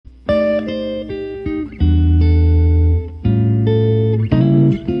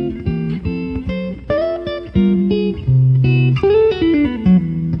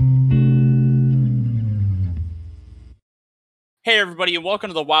everybody, and welcome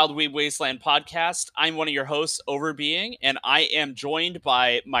to the Wild Weed Wasteland podcast. I'm one of your hosts, Overbeing, and I am joined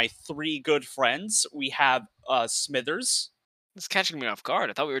by my three good friends. We have Smithers. It's catching me off guard.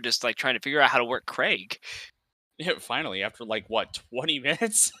 I thought we were just trying to figure out how to work Craig. Yeah, finally, after 20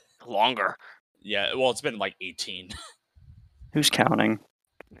 minutes? Longer. Yeah, well, it's been 18. Who's counting?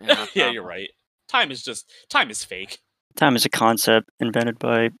 Yeah, you're right. Time is fake. Time is a concept invented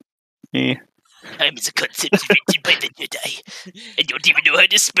by me. Time is a concept invented by the Jedi. I don't even know how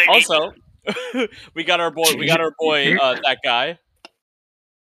to spell it. Also, we got our boy, that guy.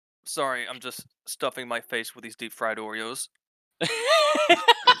 Sorry, I'm just stuffing my face with these deep fried Oreos.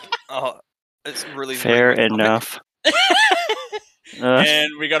 It's really Fair enough. And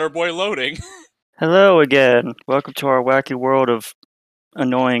we got our boy Loading. Hello again. Welcome to our wacky world of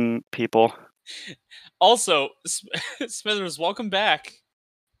annoying people. Also, Smithers, welcome back.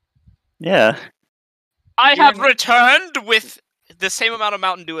 Yeah. I have returned with the same amount of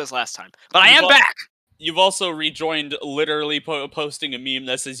Mountain Dew as last time, but I am back. You've also rejoined, literally posting a meme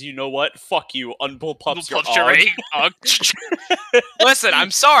that says, "You know what? Fuck you, unbullpups your og." Listen, I'm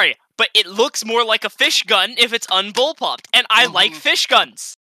sorry, but it looks more like a fish gun if it's unbullpupped, and I like fish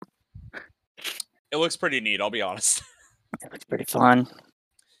guns. It looks pretty neat, I'll be honest. It looks pretty fun.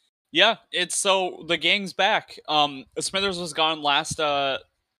 Yeah, the gang's back. Smithers was gone last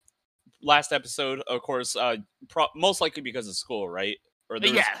episode, of course, most likely because of school, right?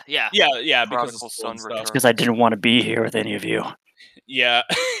 Yeah, because of school and stuff. Because I didn't want to be here with any of you. Yeah.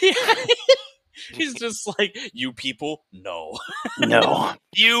 He's just like, you people, no. No.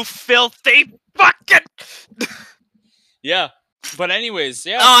 You filthy fucking... Yeah. But anyways,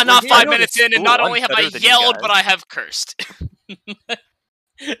 yeah. Not 5 minutes in, and not only have I yelled, but I have cursed. Good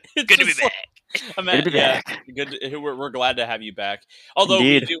to be back. Good to be back. Good. We're glad to have you back. Although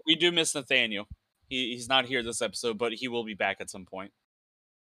we do miss Nathaniel. He's not here this episode, but he will be back at some point.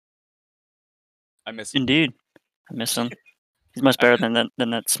 I miss him. Indeed, I miss him. He's much better than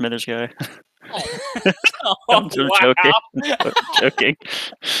that Smithers guy. I'm just joking.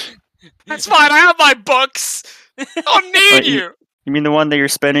 That's fine. I have my books. I don't need you. You mean the one that you're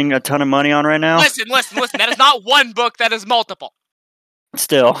spending a ton of money on right now? Listen. That is not one book. That is multiple.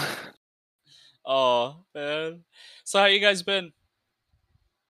 Still. Oh, man. So how you guys been?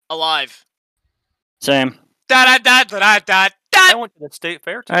 Alive. Same. Da-da-da-da-da-da. I went to the state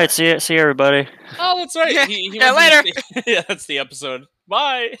fair today. All right, see everybody. Oh, that's right. Yeah, later. Yeah, that's the episode.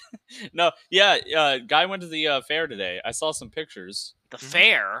 Bye. No, yeah, Guy went to the fair today. I saw some pictures. The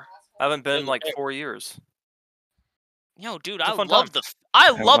fair? I haven't been in 4 years. Yo, dude, It's I a fun love time. I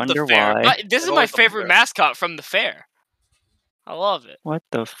love the wonder fair. why. This is I've my always loved the favorite fair. mascot from the fair. I love it. What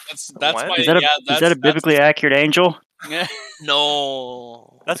the? That's What? why. Is that a biblically accurate angel? Yeah.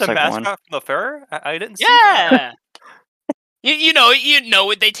 No. That's Looks a like mascot one. from the fair? I didn't see that. Yeah. you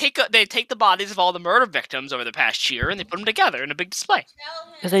know, they take the bodies of all the murder victims over the past year and they put them together in a big display.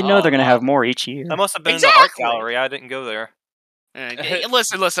 Because they know they're gonna have more each year. That must have been Exactly. in the art gallery. I didn't go there.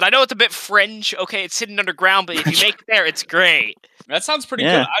 Listen. I know it's a bit fringe. Okay, it's hidden underground, but if you make it there, it's great. That sounds pretty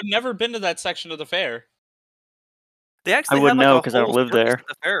Yeah. good. I've never been to that section of the fair. They actually I wouldn't had, know a 'cause I don't whole live circus there. at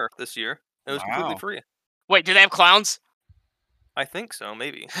the fair this year. It was Wow. completely free. Wait, do they have clowns? I think so,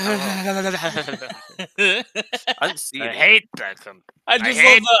 maybe. I didn't see I it. hate that. I just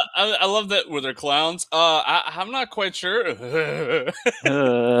hate- love that. I love that. Were there clowns? I'm not quite sure.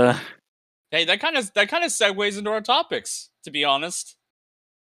 Hey, that kind of segues into our topics, to be honest.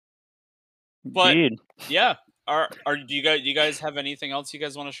 But Indeed. yeah, do you guys have anything else you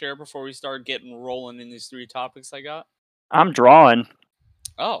guys want to share before we start getting rolling in these three topics I got? I'm drawing.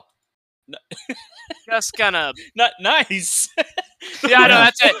 Oh, Just gonna. not nice. Yeah, I know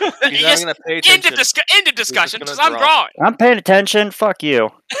that's it. He's not Just going to pay end attention. of discussion gonna because I'm draw. drawing. I'm paying attention. Fuck you.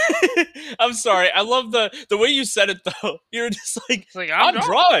 I'm sorry. I love the way you said it though. You're just like, It's like, I'm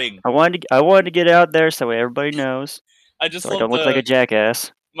drawing. I wanted to get out there so everybody knows. I just So I love don't look like a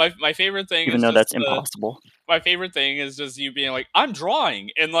jackass. my favorite thing. Even is though just that's impossible. My favorite thing is just you being like, I'm drawing,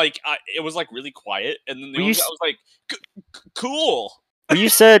 and it was really quiet, and then Well, I was like, cool. Well, you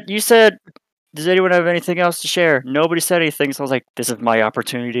said, does anyone have anything else to share? Nobody said anything, so I was like, this is my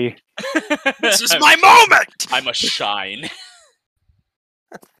opportunity. This is my moment. I must shine.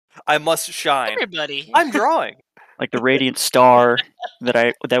 I must shine. Everybody. I'm drawing. Like the radiant star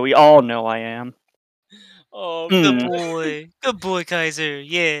that we all know I am. Oh, Mm. Good boy, Kaiser.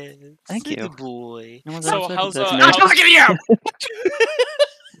 Yeah. Thank you. Good boy. No one's So ever said how's, that's uh, nice. I'm talking to you.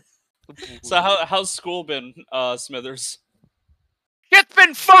 so how's school been, Smithers? It's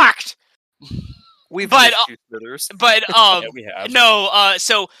been fucked. We've But, missed you, Smithers. But Yeah, we have. no.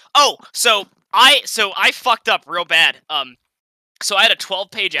 So I fucked up real bad. So I had a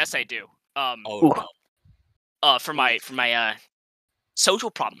 12-page essay due. For my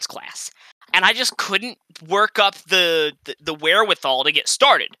social problems class, and I just couldn't work up the wherewithal to get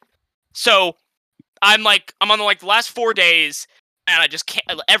started. So I'm on the last 4 days, and I just can't.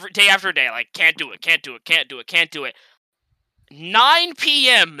 Every day after day, can't do it. 9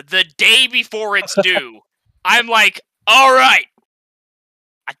 p.m. the day before it's due, I'm like, all right,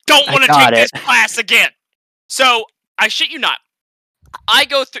 I don't want to take this class again. So I shit you not, I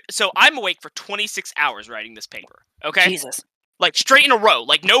go through. So I'm awake for 26 hours writing this paper. Okay, Jesus. Straight in a row,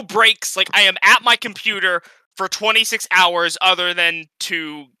 no breaks. I am at my computer for 26 hours, other than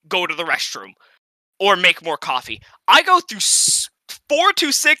to go to the restroom or make more coffee. I go through 4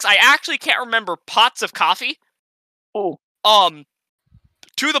 to 6. I actually can't remember pots of coffee. Oh.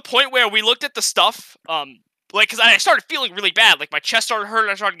 To the point where we looked at the stuff, because I started feeling really bad. My chest started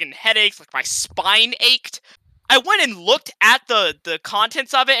hurting, I started getting headaches, my spine ached. I went and looked at the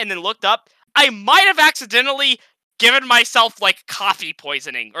contents of it and then looked up. I might have accidentally given myself, coffee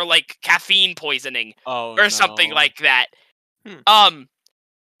poisoning or, caffeine poisoning or something like that.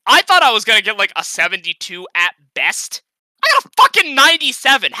 I thought I was gonna get, a 72 at best. I got a fucking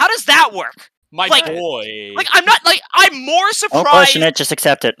 97! How does that work? My boy. I'm not, I'm more surprised. Don't question it, just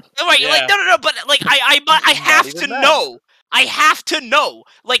accept it. Right, Yeah. no, but, I have to know. I have to know.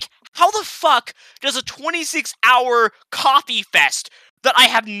 How the fuck does a 26-hour coffee fest that I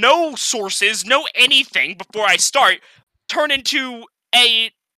have no sources, no anything before I start, turn into a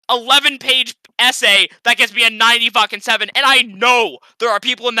 11-page essay that gets me a 90-fucking-7, and I know there are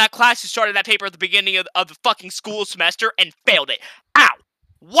people in that class who started that paper at the beginning of the fucking school semester and failed it. Ow!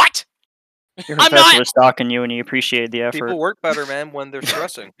 What? Your professor was stalking you and he appreciated the effort. People work better, man, when they're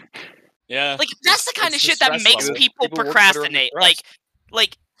stressing. Yeah. That's the kind of It's the shit that stress makes level. people People work better when they're procrastinate.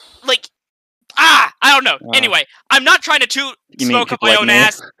 stressed. I don't know. Anyway, I'm not trying to toot You mean smoke up people my like own me?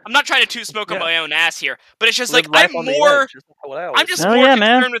 ass. I'm not trying to toot smoke up Yeah. my own ass here, but it's just Live life on the edge, just like what I always I'm just Oh, more yeah,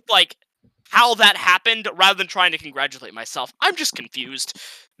 man. concerned with how that happened rather than trying to congratulate myself. I'm just confused.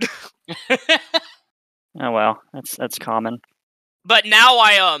 Oh well, that's common. But now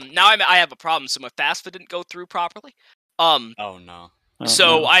I have a problem. So my FAFSA didn't go through properly. Oh no. Oh,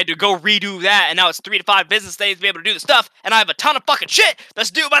 So no. I had to go redo that, and now it's 3 to 5 business days to be able to do the stuff, and I have a ton of fucking shit that's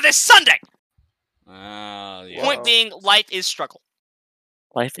due by this Sunday. Yeah. Point being, life is struggle.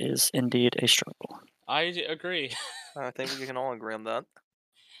 Life is indeed a struggle. I agree. I think we can all agree on that.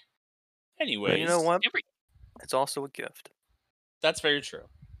 Anyways, You know what? Every- It's also a gift. that's very true.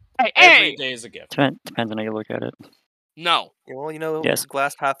 Hey, Every day is a gift. Depends on how you look at it. No. Well, Yes.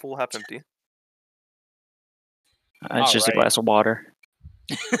 glass half full, half empty. It's just a Alright. glass of water.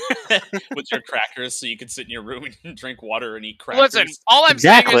 With your crackers, so you can sit in your room and drink water and eat crackers. Listen, all I'm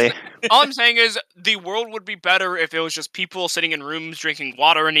saying is the world would be better if it was just people sitting in rooms drinking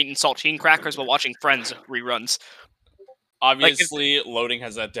water and eating saltine crackers while watching Friends reruns. Obviously, loading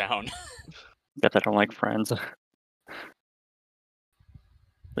has that down. Except I don't like Friends.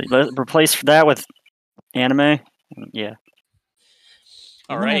 Replace that with anime. Yeah.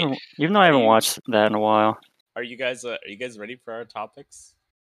 All right. Even though I haven't You- watched that in a while. Are you guys ready for our topics?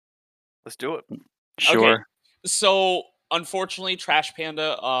 Let's do it. Sure. So, unfortunately, Trash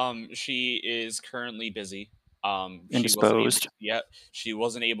Panda, she is currently busy. She wasn't Indisposed. she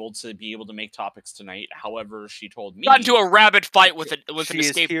wasn't able to make topics tonight. However, she told me Got into a rabid fight with an She is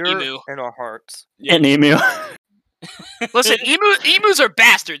escaped here emu. in our hearts. Yeah, An emu. Listen, emus are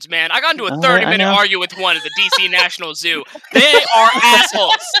bastards, man. I got into a Oh, 30-minute I know. argument with one at the DC National Zoo. They are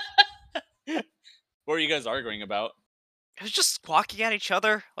assholes. What were you guys arguing about? It was just squawking at each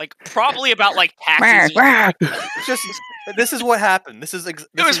other, probably about taxes. It's just this is what happened. This is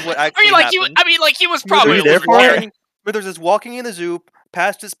what actually happened. He was probably you there for it? walking, Smithers is walking in the zoo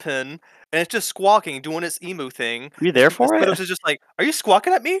past his pen, and it's just squawking, doing its emu thing. Are you there for Smithers it? is just like, "Are you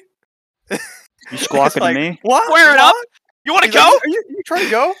squawking at me? You It's squawking like, at me? What? Square it up. You want to He's like, go? Are you trying to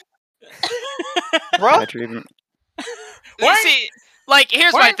go, bro? Glad you're even- See,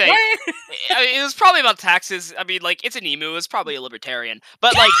 here's my thing. It was probably about taxes. It's an emu. It's probably a libertarian.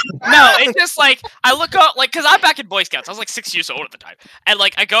 But, no, it's just, I look up, because I'm back in Boy Scouts. I was, 6 years old at the time. And,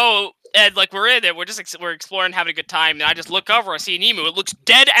 I go, and, we're in there. We're just, we're exploring, having a good time. And I just look over. I see an emu. It looks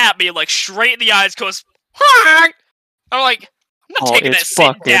dead at me, straight in the eyes, goes, "Honk!" I'm like, I'm not Oh, taking that it's sit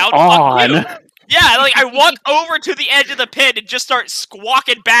fucking down. on. Fuck you. Yeah, I walk over to the edge of the pit and just start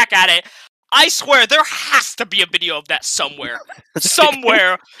squawking back at it. I swear, there has to be a video of that somewhere.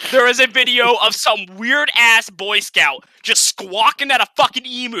 Somewhere, there is a video of some weird-ass Boy Scout just squawking at a fucking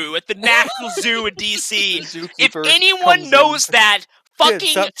emu at the National Zoo in D.C. If Zookeeper anyone comes knows in. that, Kid, fucking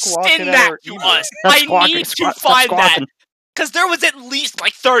stop squawking send at that our to emu. us. Stop I squawking, need to stop find that. squawking. Because there was at least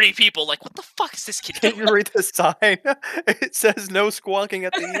like 30 people. Like, what the fuck is this kid Can doing? you read the sign? It says no squawking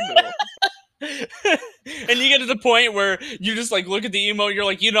at the emu. And you get to the point where you just like look at the emote, you're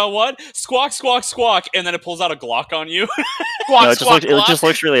like, you know what? Squawk, squawk, squawk, and then it pulls out a Glock on you. Squawk, No, it just squawk, looks. It just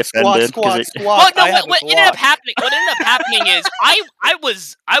looks really Squawk, offended because squawk, it. squawk. Well, no, I have a what ended up Glock. happening? What ended up happening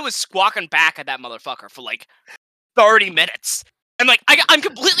is I was squawking back at that motherfucker for like 30 minutes, and like I'm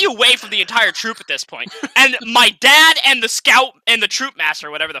completely away from the entire troop at this point. And my dad and the scout and the troop master,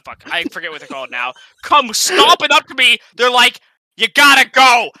 whatever the fuck, I forget what they're called now, come stomping up to me. They're like, "You gotta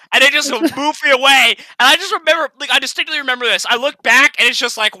go," and they just move me away. And I just remember, like, I distinctly remember this. I look back, and it's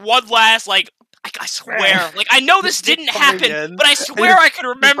just like one last like. I swear, like I know this didn't happen, but I swear I could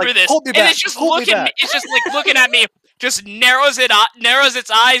remember like, this. "Hold me And back, it's just hold me looking, back." it's just like looking at me, just narrows its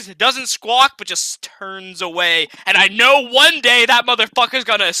eyes, doesn't squawk, but just turns away. And I know one day that motherfucker's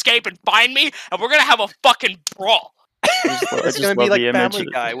gonna escape and find me, and we're gonna have a fucking brawl. I It's just gonna be love like the image. Family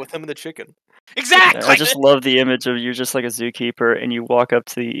Guy with him and the chicken. Exactly. I just love the image of you just like a zookeeper, and you walk up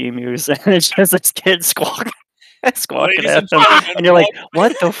to the emus, and it's just this kid squawking Ladies at and them, gentlemen, and you're like,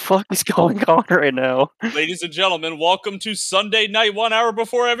 "What the fuck is going on right now?" ladies and gentlemen, welcome to Sunday night, 1 hour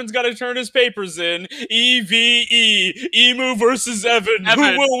before Evan's got to turn his papers in. EVE, Emu versus Evan. Who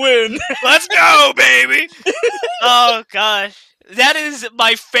Evan. will win? Let's go, baby. Oh gosh. That is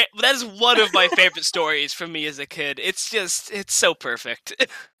that is one of my favorite stories from me as a kid. It's so perfect.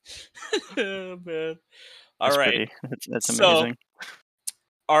 Oh, man. All That's right. pretty. That's So, amazing.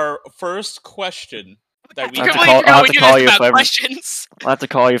 Our first question that we I I have to completely call- forgot I'll we have to do call this you if about I ever- questions. I'll have to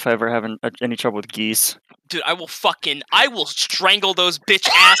call you if I ever have any trouble with geese. Dude, I will strangle those bitch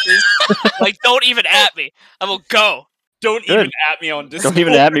asses. Like, don't even at me. I will go. don't Good. even at me on Discord. Don't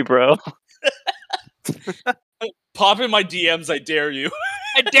even at me, bro. Pop in my DMs, I dare you.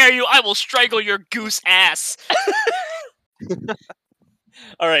 I dare you, I will strangle your goose ass.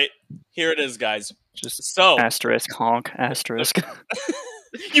 All right, here it is, guys. Just So, asterisk honk asterisk.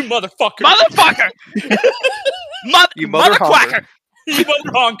 you motherfucker. Motherfucker! You mother Motherquacker! You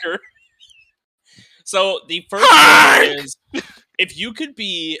mother honker. So, the first Honk! question is, if you could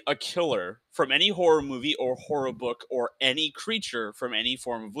be a killer from any horror movie or horror book or any creature from any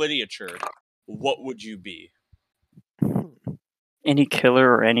form of literature, what would you be? Any killer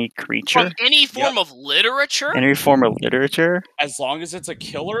or any creature? From any form of literature? Any form of literature? As long as it's a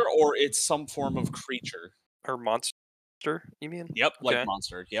killer or it's some form of creature. Or monster, you mean? Yep, like Okay.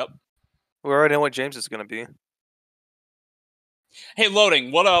 monster. Yep. We already know what James is gonna be. Hey,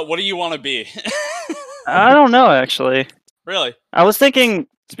 loading. What do you want to be? I don't know, actually. Really? I was thinking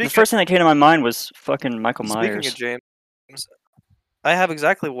Speaking, the first thing that came to my mind was fucking Michael speaking Myers. of James, I have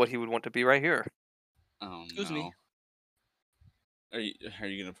exactly what he would want to be right here. Oh, Excuse me. Are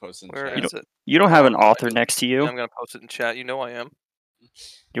you gonna post in Where chat? is it? You don't have an Oh, author next to you. I'm gonna post it in chat. You know I am.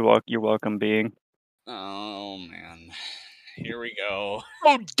 You're welcome, being. Oh man. Here we go.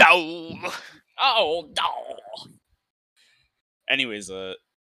 Oh, dome! Oh no. Anyways,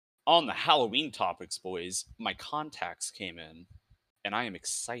 on the Halloween topics, boys, my contacts came in, and I am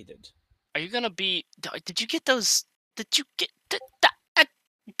excited. Are you gonna be... Did you get those... Did you get...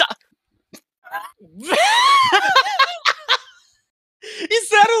 Is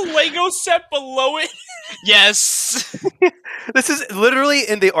that a Lego set below it? Yes! This is literally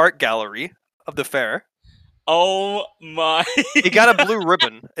in the art gallery of the fair. Oh my! He got a blue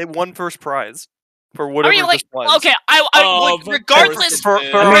ribbon. It won first prize for I whatever mean, like, this was. okay, I Of like, regardless... course it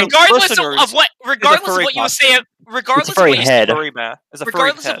is. our Regardless listeners, of what... Regardless of furry what you say... costume. Regardless of furry what you head. say... Furry man. It's a furry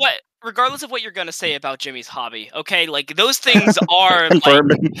Regardless head. of what... Regardless of what you're gonna say about Jimmy's hobby, okay? Like, those things are, like...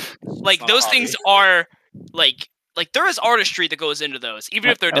 Confirmed. Like, not a those things are, like, there is artistry that goes into those, even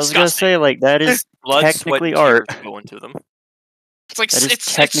if they're I was gonna disgusting. say, like, that is Blood, sweat, technically and art. tears go into them. It's like, That is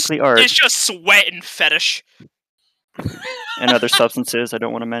it's technically art. It's just sweat and fetish. And other substances I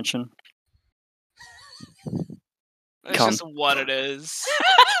don't want to mention. It's Come. just what it is.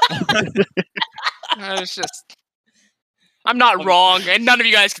 It's just... I'm not wrong, and none of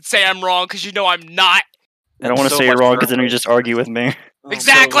you guys can say I'm wrong, because you know I'm not. I don't want to So say you're much wrong because then you pheromones. just argue with me. Oh,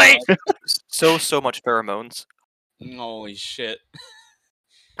 Exactly! God. So much pheromones. Holy shit.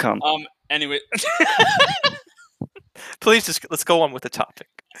 Come. Anyway. Please just let's go on with the topic.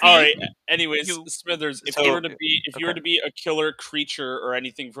 All right. Anyways, You- Smithers, if So- you were to be if you were okay. to be a killer creature or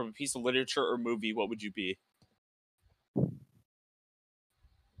anything from a piece of literature or movie, what would you be?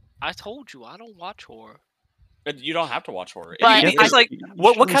 I told you, I don't watch horror. You don't have to watch horror. It Right, can You be It's have like to- you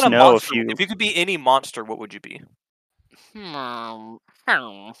what should kind at of least know monster? if you. If you could be any monster, what would you be? Hmm.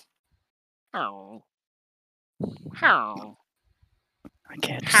 I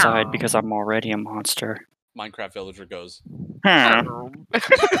can't decide because I'm already a monster. Minecraft villager goes.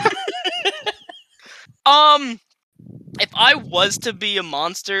 If I was to be a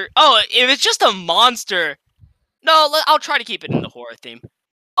monster, if it's just a monster, no, I'll try to keep it in the horror theme.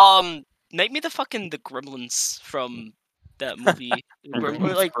 Make me the gremlins from that movie.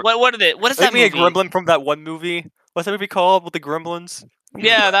 Like, what is it? What is that movie? Make me a gremlin from that one movie. What's that movie called with the gremlins?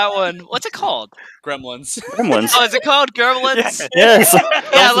 Yeah, that one. What's it called? Gremlins. Gremlins. Oh, is it called Gremlins? Yes.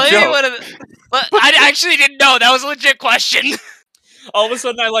 Yeah, let me. I actually didn't know. That was a legit question. All of a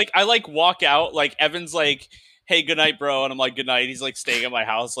sudden, I walk out. Like Evan's like, "Hey, good night, bro," and I'm like, "Good night." He's like staying at my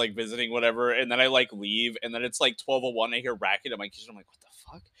house, like visiting, whatever. And then I leave, and then it's like 12:01. I hear racket in my kitchen. I'm like, "What the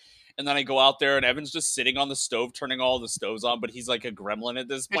fuck?" And then I go out there, and Evan's just sitting on the stove, turning all the stoves on, but he's like a gremlin at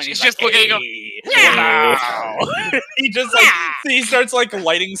this point. He's just like, looking. Wow. He just he starts like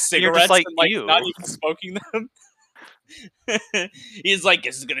lighting cigarettes like, and like ew. not even smoking them. He's like,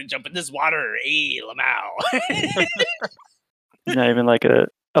 "This is gonna jump in this water, hey, Lamau." He's not even like a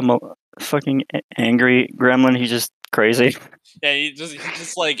fucking angry gremlin. He's just crazy. Yeah, he's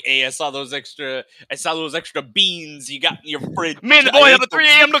just like, "Hey, I saw those extra beans you got in your fridge. Me and the boy up at 3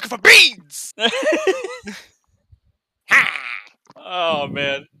 a.m. looking for beans." Oh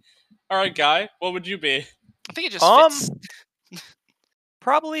man! All right, Guy, what would you be? I think it just fits.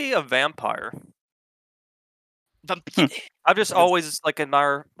 Probably a vampire. Vamp- I've just always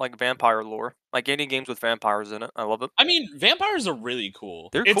admire vampire lore. Like any games with vampires in it, I love it. I mean, vampires are really cool.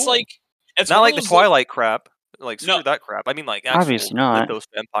 They're It's cool. like it's Not one like of the those, Twilight crap. Like No. screw that crap. I mean like actual Obviously not. Windows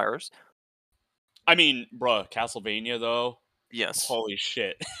vampires. I mean, bruh, Castlevania though. Yes. Holy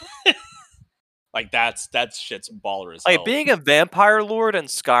shit! Like that's shit's baller as hell. Like being a vampire lord in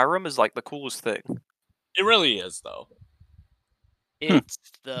Skyrim is like the coolest thing. It really is though. It's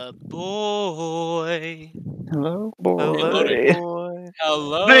the boy. Hello, boy. boy.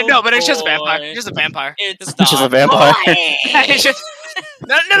 Hello. But it's just a vampire. boy. It's just a vampire. It's Just a not vampire. boy. It's just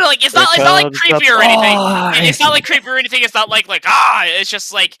no. Like it's not like creepy or anything. It's not like creepy or anything. It's not like It's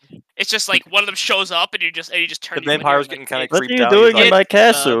just like one of them shows up and you just turn. The vampire's getting kind of What are creeped you out. doing He's in like, my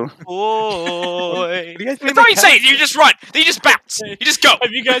castle? Boy. you guys That's all you say. You just run. Then you just bounce. You just go.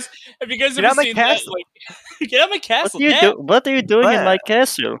 Have you guys Get ever out my seen that? castle. Like, get out my castle. What are you doing in my What?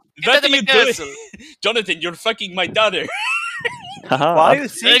 castle? What are Get you out my doing? castle. Jonathan, you're fucking my daughter. Haha. Why are you Hey,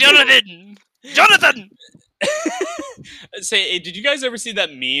 seeing Jonathan. Say, did you guys ever see that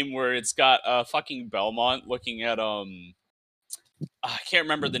meme where it's got fucking Belmont looking at I can't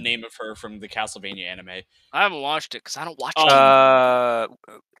remember the name of her from the Castlevania anime. I haven't watched it because I don't watch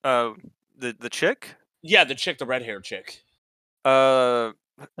the chick? Yeah, the chick, the red hair chick.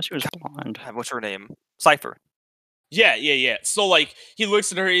 She was blonde. What's her name? Cypher. Yeah. So like he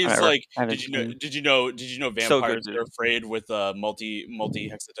looks at her, he's Whatever. like, I haven't Did you know So vampires good, are dude. afraid with multi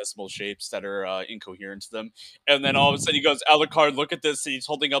hexadecimal shapes that are incoherent to them? And then all of a sudden he goes, Alucard, look at this, and he's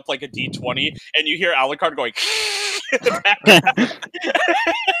holding up like a D20, and you hear Alucard going in the background.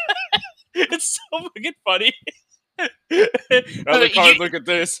 It's so fucking funny. Alucard, look at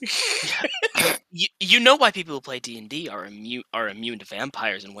this. You know why people who play D&D are immune to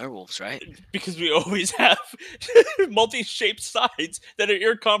vampires and werewolves, right? Because we always have multi-shaped sides that are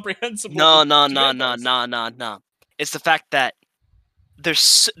incomprehensible. No. to vampires. It's the fact that there's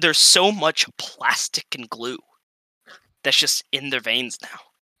so much plastic and glue that's just in their veins now.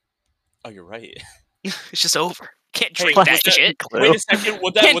 Oh, you're right. It's just over. Can't Hey, drink was that that- shit. Wait a second.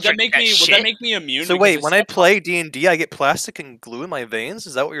 Would that Can't make drink that me? Would shit. that make me immune? So because wait, it's when I not- play D&D, I get plastic and glue in my veins?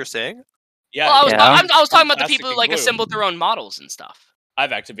 Is that what you're saying? yeah, Well, I was Yeah. talking about the Plastic people who and like glue. assembled their own models and stuff.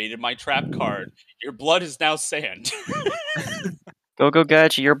 I've activated my trap card. Your blood is now sand. Go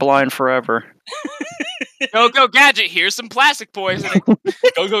Gadget, you're blind forever. Go Gadget, here's some plastic poisoning.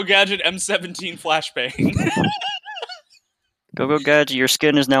 Go Gadget M17 flashbang. Go Gadget, your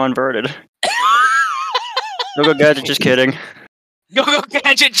skin is now inverted. Go Gadget, just kidding. Go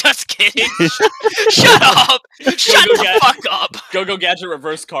Gadget, just kidding. Shut up. Shut Go the Gadget. fuck up. Go Gadget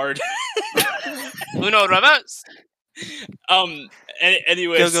reverse card. Uno reverse.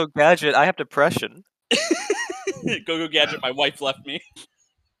 Anyways, Go Gadget, I have depression. Go Gadget. My wife left me.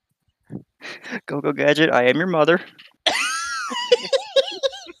 Go Gadget, I am your mother.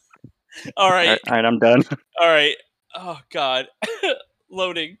 All right. Alright, I'm done. All right. Oh God.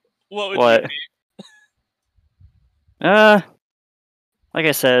 Loading. What would What? you be? Like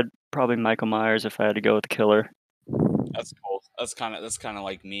I said, probably Michael Myers if I had to go with the killer. That's cool. That's kind of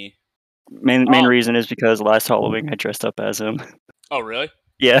like me. Main Oh. reason is because last Halloween I dressed up as him. Oh really?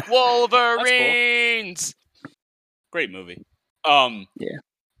 Yeah. Wolverines. Great movie. Yeah.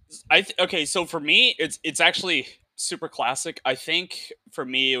 Okay, so for me, it's actually super classic. I think for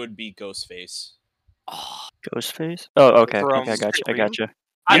me it would be Ghostface. Oh, Ghostface? Oh, okay. From Okay, I got you. I Scream? got you.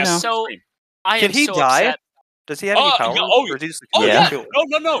 I'm know. so Scream. I Can am he so die? upset. Does he have any powers, oh, or is he just a Oh Yeah. yeah, killer?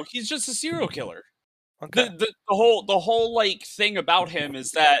 no. He's just a serial killer. Okay. The whole like thing about him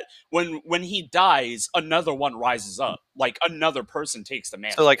is that when he dies, another one rises up. Like another person takes the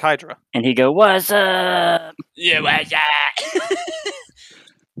mantle. So like Hydra. And he go, "What's up?" Yeah, what's that?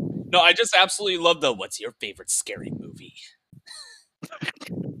 No, I just absolutely love the "What's your favorite scary movie?"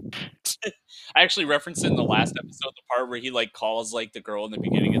 I actually referenced it in the last episode, the part where he like calls like the girl in the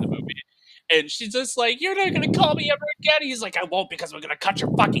beginning of the movie, and she's just like, "You're not gonna call me ever again." He's like, "I won't because we're gonna cut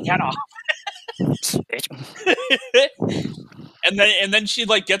your fucking head off." and then she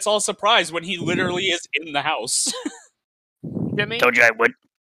like gets all surprised when he literally is in the house. Jimmy, Told you I would.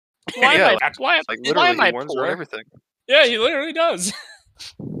 why Yeah, am I why Like why literally, am he I warns her and poor? everything. Yeah, he literally does.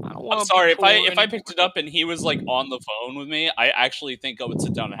 I don't I'm wanna be sorry if poor I anymore. picked it up and he was like on the phone with me, I actually think I would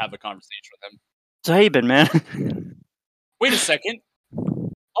sit down and have a conversation with him. So how you been, man? Wait a second.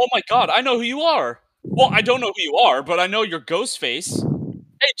 Oh my god, I know who you are. Well, I don't know who you are, but I know you're Ghostface.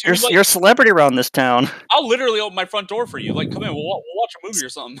 Hey, You're dude, like, you're a celebrity around this town. I'll literally open my front door for you. Like, come in, we'll watch a movie or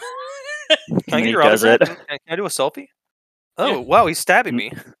something. Can I And get he your does autograph? it. Can I do a selfie? Oh Yeah. wow, he's stabbing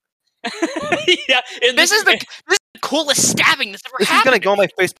me. Yeah, and This is the coolest stabbing that's ever This is happened. gonna go on my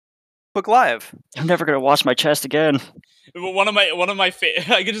Facebook Live. I'm never gonna wash my chest again. one of my I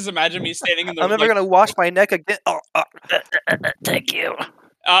can just imagine me standing in the. I'm never like, gonna wash my neck again. Thank you.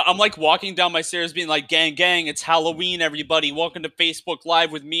 I'm like walking down my stairs, being like, "Gang, it's Halloween, everybody! Welcome to Facebook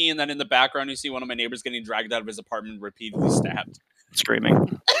Live with me." And then in the background, you see one of my neighbors getting dragged out of his apartment, repeatedly stabbed.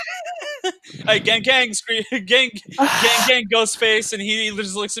 Screaming. Hey, gang, Ghostface, and he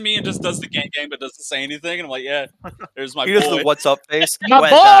just looks at me and just does the gang, but doesn't say anything. And I'm like, "Yeah, there's my He does boy." the "What's up" face. My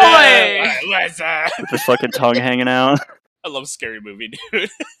What's boy! up? Yeah, what's up? With the fucking tongue hanging out. I love Scary Movie, dude.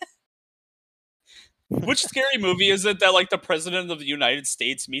 Which scary movie is it that like the president of the United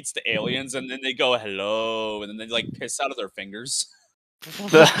States meets the aliens and then they go hello and then they like piss out of their fingers?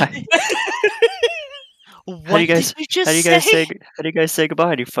 What How do you guys? did you just How do you guys say? say? How do you guys say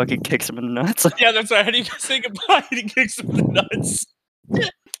goodbye? Do you fucking kicks him in the nuts? Yeah, that's right. How do you guys say goodbye? And he kicks him in the nuts.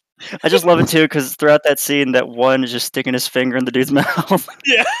 I just love it too because throughout that scene, that one is just sticking his finger in the dude's mouth.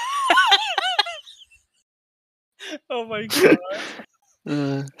 Yeah. Oh my god.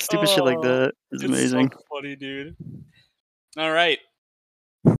 Stupid shit like that is It's amazing. so funny, dude. All right.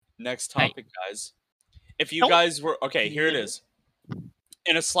 Next Hey. topic, guys. If you Don't- guys were okay, here it is.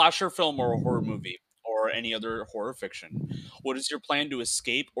 In a slasher film or a horror movie or any other horror fiction, what is your plan to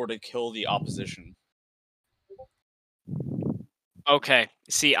escape or to kill the opposition? Okay.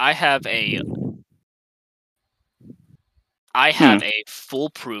 See, I have a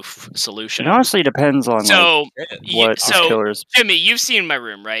foolproof solution. It honestly depends on So, what so this killer's. Jimmy, you've seen my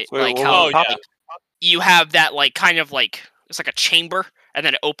room, right? Wait, like whoa, how Oh whoa, yeah. you have that like kind of like it's like a chamber, and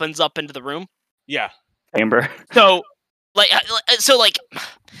then it opens up into the room. Yeah. Chamber. So, like,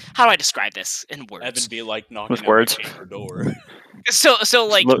 how do I describe this in words? Evan be like knocking With at words. my chamber door. So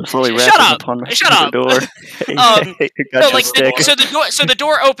like, Slowly shut rapping up, upon my shut up. door. Um, Got So your like, stick. the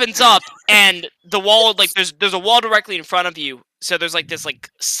door opens up, and the wall like there's a wall directly in front of you. So there's like this like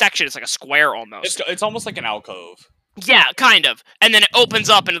section. It's like a square almost. It's almost like an alcove. Yeah, kind of. And then it opens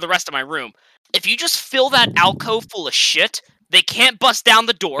up into the rest of my room. If you just fill that alcove full of shit, they can't bust down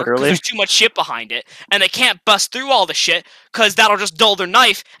the door because Literally. there's too much shit behind it, and they can't bust through all the shit because that'll just dull their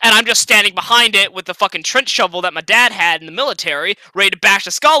knife. And I'm just standing behind it with the fucking trench shovel that my dad had in the military, ready to bash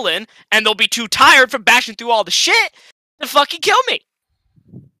the skull in, and they'll be too tired from bashing through all the shit to fucking kill me.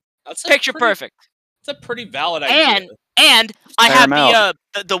 That's Picture perfect. It's a pretty valid idea. And I Tire have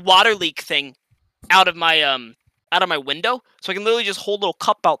 'em the water leak thing out of my window, so I can literally just hold a little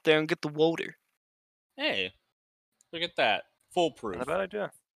cup out there and get the water. Hey, look at that. Foolproof. Not a bad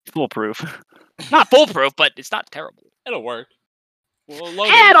idea. Foolproof. Not foolproof, but it's not terrible. It'll work. Well,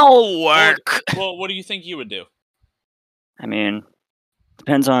 Logan, It'll work. well, what do you think you would do? I mean,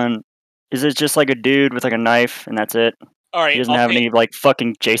 depends on. Is it just like a dude with like a knife and that's it? All right. He doesn't have any like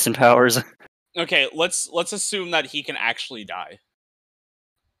fucking Jason powers. Okay, let's assume that he can actually die.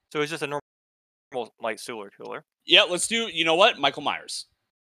 So he's just a normal like serial killer. Yeah, let's do. You know what? Michael Myers.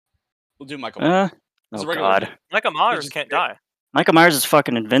 We'll do Michael Myers. It's Oh a regular god. dude. Michael Myers just can't great. die. Michael Myers is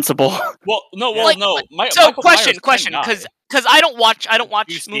fucking invincible. Well, no, Like, no. So Michael question, Myers can die. because I don't watch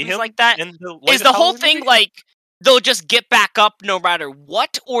Do you see movies him like that. in the Is latest the whole Halloween thing movie? like they'll just get back up no matter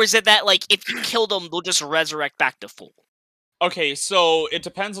what, or is it that like if you kill them they'll just resurrect back to full? Okay, so it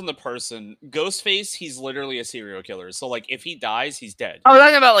depends on the person. Ghostface, he's literally a serial killer. So like, if he dies, he's dead. I was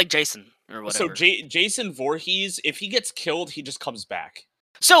talking about like Jason or whatever. So Jason Voorhees, if he gets killed, he just comes back.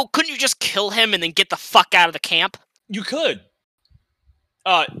 So couldn't you just kill him and then get the fuck out of the camp? You could.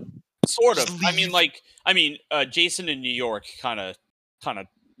 Sort of. Just I mean, leave. Jason in New York kind of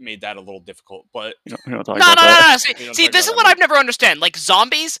made that a little difficult, but We don't talk No. about that. See, this is what I've never understand. Like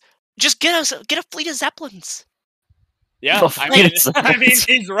zombies, just get a fleet of zeppelins. yeah, Well, I mean, it's-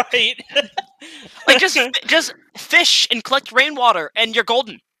 he's right. Like just fish and collect rainwater, and you're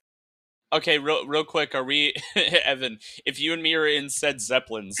golden. Okay, real quick, are we, Evan? If you and me are in said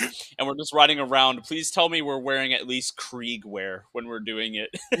zeppelins and we're just riding around, please tell me we're wearing at least Krieg wear when we're doing it.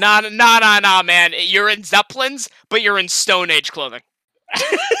 Nah, man. You're in zeppelins, but you're in Stone Age clothing.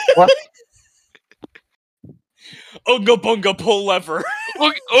 What? Unga bunga pull lever.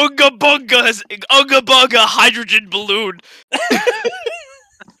 Unga bunga hydrogen balloon.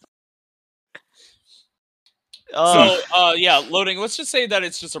 So, yeah, loading. Let's just say that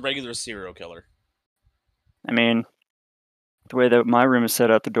it's just a regular serial killer. I mean, the way that my room is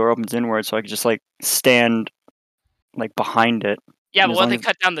set up, the door opens inward, so I could just like stand like behind it. Yeah, And but as what if long they as-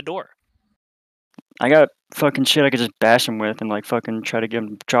 cut down the door? I got fucking shit I could just bash them with and like fucking try to get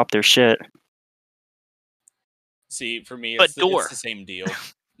them to drop their shit. See, for me, But it's door. the same deal.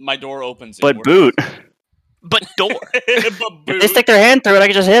 My door opens But inward. boot. But door. But If they boot. stick their hand through it, I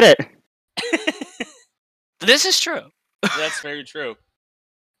can just hit it. This is true. That's very true.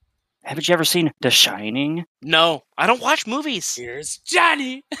 Haven't you ever seen The Shining? No, I don't watch movies. Here's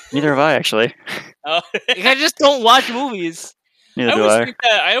Johnny. Neither have I, actually. I just don't watch movies. Neither do I.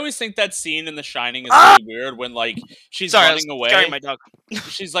 I always think that scene in The Shining is Ah! really weird when like she's Sorry, I running was away. scaring my dog.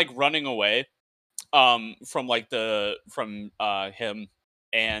 She's like running away from him,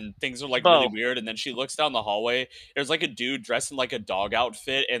 and things are like really Bo. weird, and then she looks down the hallway. There's like a dude dressed in like a dog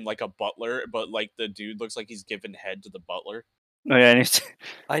outfit and like a butler, but like the dude looks like he's giving head to the butler. Oh yeah, and it's,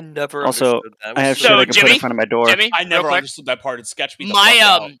 I never Also, understood that. I have So, shit I can put Jimmy? in front of my door. Jimmy, I real never quick. understood that part. It sketched me the fuck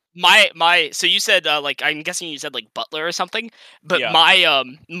out. My so you said like I'm guessing you said like butler or something, but Yeah.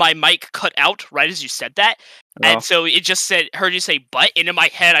 my mic cut out right as you said that, Oh. and so it just heard you say butt, and in my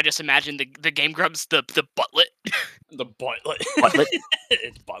head I just imagined the Game Grumps the butlet. The butlet. Butlet?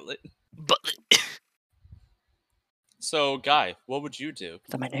 It's butlet. Butlet. So, Guy, what would you do? Is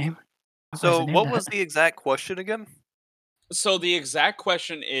that my name? So what was the exact question again? So the exact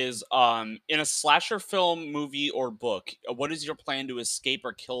question is, in a slasher film, movie, or book, what is your plan to escape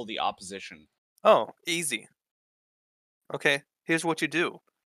or kill the opposition? Oh, easy. Okay, here's what you do.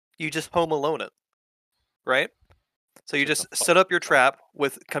 You just Home Alone it, right? So you What the just fuck? set up your trap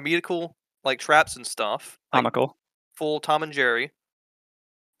with comedical like traps and stuff, like Comical. full Tom and Jerry,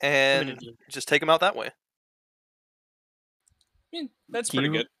 and just take them out that way. I mean, that's Do pretty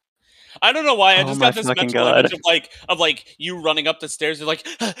you- good. I don't know why. I Oh just my got this fucking mental image God. of like you running up the stairs. You're like,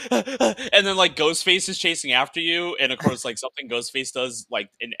 and then like Ghostface is chasing after you, and of course, like something Ghostface does, like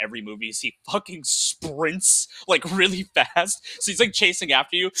in every movie, is he fucking sprints like really fast. So he's like chasing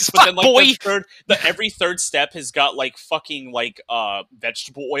after you, but then like Fuck, every third step has got like fucking like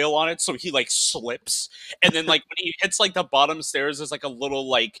vegetable oil on it, so he like slips, and then like when he hits like the bottom stairs, there's like a little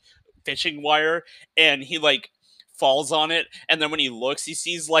like fishing wire, and he like falls on it, and then when he looks, he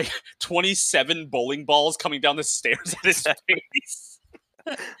sees like 27 bowling balls coming down the stairs at his face.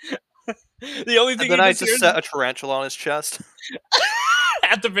 The only thing And then he I just just hears set a tarantula on his chest.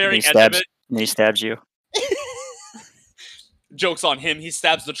 at the And very he end of stabs. it, And he stabs you. joke's on him. He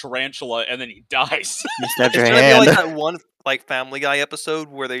stabs the tarantula and then he dies. He stabs It's your gonna be hand. like that one like Family Guy episode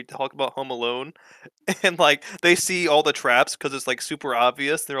where they talk about Home Alone, and like they see all the traps because it's like super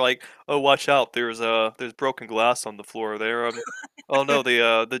obvious. They're like, "Oh, watch out! There's broken glass on the floor there. Oh no,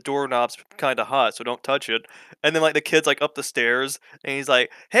 the doorknob's kind of hot, so don't touch it." And then like the kid's like up the stairs, and he's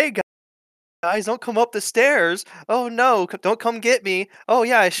like, "Hey guys, don't come up the stairs! Oh no, don't come get me! Oh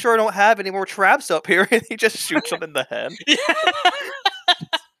yeah, I sure don't have any more traps up here." And he just shoots him in the head.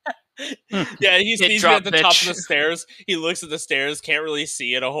 Yeah, he Kid sees me drop at the top of bitch. the stairs. He looks at the stairs, can't really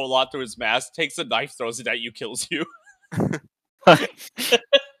see it a whole lot through his mask, takes a knife, throws it at you, kills you.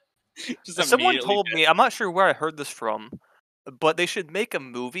 Just Someone immediately told dead. me, I'm not sure where I heard this from, but they should make a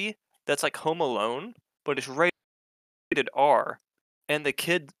movie that's like Home Alone, but it's rated R, and the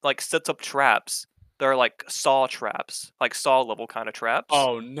kid like sets up traps. They're like Saw traps, like Saw level kind of traps.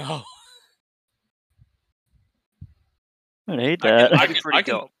 Oh no. I hate I can- that. That'd be pretty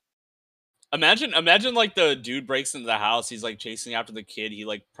dope. Imagine like the dude breaks into the house. He's like chasing after the kid. He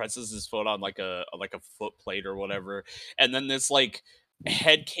like presses his foot on like a foot plate or whatever, and then this like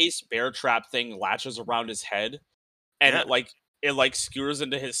head case bear trap thing latches around his head, and Yeah. it like skewers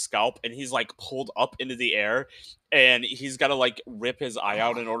into his scalp, and he's like pulled up into the air, and he's got to like rip his eye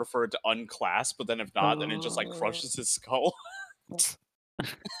out in order for it to unclasp. But then if not, then it just like crushes his skull.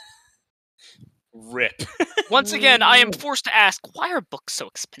 Rip. Once again, I am forced to ask, why are books so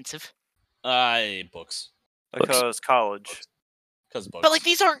expensive? Books. Because college. Because books. But like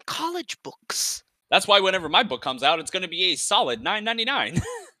these aren't college books. That's why whenever my book comes out, it's going to be a solid $9.99.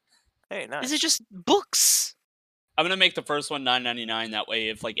 Hey, nice. These are just books. I'm going to make the first one $9.99. That way,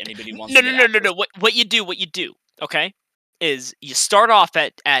 if like anybody wants No, to no, get no, no, no. What you do, okay, is you start off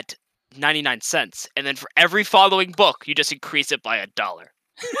at 99 cents, and then for every following book, you just increase it by $1.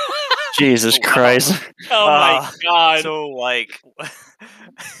 Jesus Oh, wow. Christ. Oh my god. So like,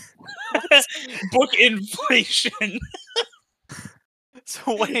 Book inflation.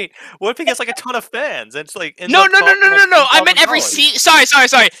 so wait, what if he gets like a ton of fans? And it's like No. I meant every $2,000?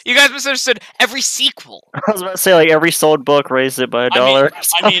 Sorry. You guys misunderstood. Every sequel. I was about to say, like, every sold book raised it by $1.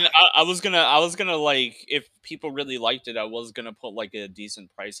 I was gonna like, if people really liked it, I was gonna put like a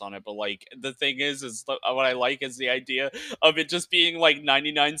decent price on it. But like, the thing is what I like is the idea of it just being like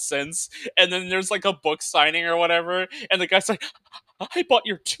 99 cents, and then there's like a book signing or whatever, and the guy's like, "I bought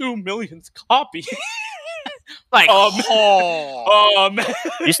your 2 millionth copy." Like, You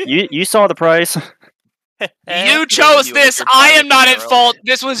saw the price. you chose this. I am not at fault.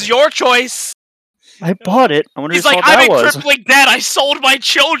 This was your choice. I bought it. I wonder He's whose like, fault I'm that in was. crippling debt. I sold my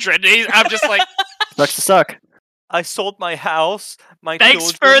children. I'm just like, Sucks to suck. I sold my house, my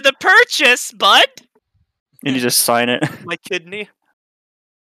thanks children, for the purchase, bud. And you just sign it. my kidney.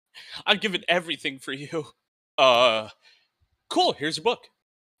 I've given everything for you. Cool. Here's your book.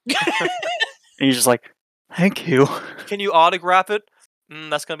 And you're just like, thank you. Can you autograph it?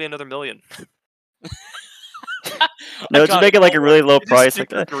 That's gonna be another $1 million. No, just make it like a really low You're just price. Like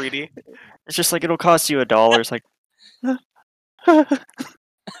super that. greedy. It's just like it'll cost you $1. It's like,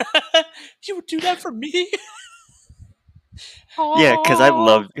 You would do that for me? yeah, because I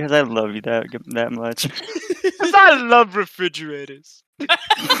love you that much. Because I love refrigerators.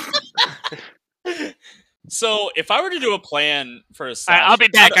 So, if I were to do a plan for a Alright, slash, I'll be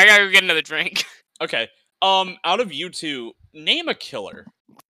back. I gotta go get another drink. Okay. Out of you two, name a killer.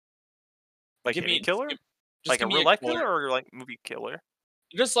 Like Give any me killer? just Like a give me real life killer or like movie killer?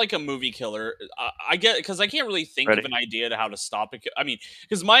 Just like a movie killer. I get, because I can't really think Ready. of an idea to how to stop it. I mean,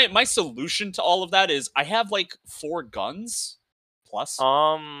 because my solution to all of that is I have like 4 guns plus,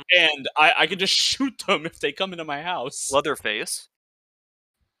 and I could just shoot them if they come into my house. Leatherface.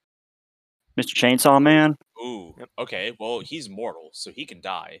 Mr. Chainsaw Man, Ooh, Yep. okay. Well, he's mortal, so he can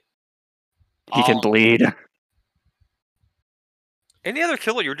die. he can bleed. Any other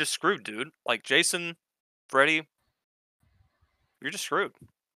killer, you're just screwed, dude. Like Jason, Freddy. You're just screwed.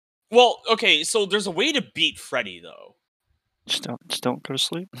 Well, okay. So there's a way to beat Freddy, though. Just don't go to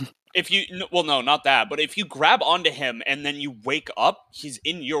sleep. If you, well, no, not that, but if you grab onto him and then you wake up, he's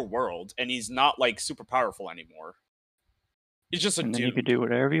in your world and he's not like super powerful anymore. He's just a And then dude. you can do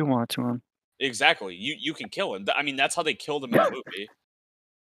whatever you want to him. Exactly. You can kill him. I mean, that's how they killed him in the movie.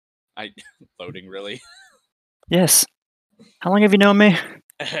 Loading, really? Yes. How long have you known me?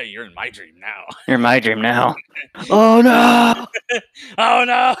 You're in my dream now. You're in my dream now. Oh no!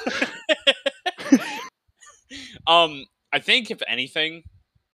 Oh no! I think if anything,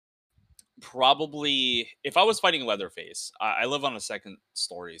 probably if I was fighting Leatherface, I live on a 2nd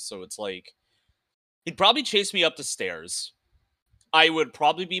story, so it's like he'd probably chase me up the stairs. I would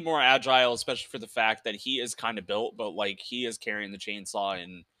probably be more agile, especially for the fact that he is kind of built, but like he is carrying the chainsaw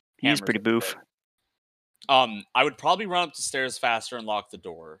and He's hammers pretty and boof. shit. I would probably run up the stairs faster and lock the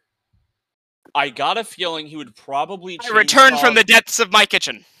door. I got a feeling he would probably I return from chainsaw- the depths of my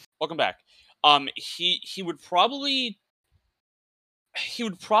kitchen. Welcome back. He would probably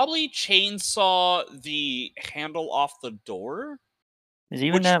chainsaw the handle off the door. Is he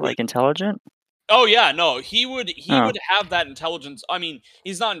even Which that would- like intelligent? Oh yeah, no, he would Oh. have that intelligence. I mean,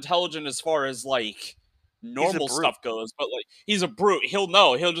 he's not intelligent as far as like normal brute. stuff goes, but like he's a brute. He'll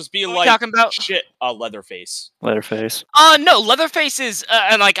know. He'll just be What are we like, talking about? shit, Leatherface. Leatherface. No, Leatherface is,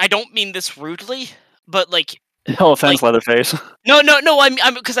 and like I don't mean this rudely, but like No offense, Leatherface. no.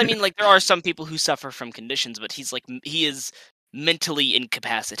 I'm because I mean like there are some people who suffer from conditions, but he's like he is mentally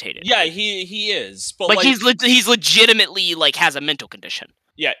incapacitated. Yeah, he is, but like, like he's legitimately like has a mental condition.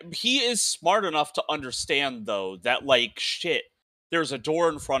 yeah, he is smart enough to understand though that like shit, there's a door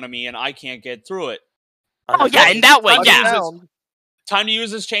in front of me and I can't get through it. Oh yeah, in that way, Time yeah. to use Time to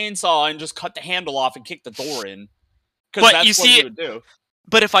use his chainsaw and just cut the handle off and kick the door in. But Because that's you what see- he would do.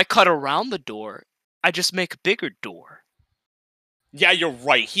 But if I cut around the door, I just make a bigger door. Yeah, you're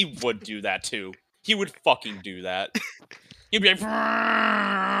right. He would do that too. He would fucking do that. He'd be like,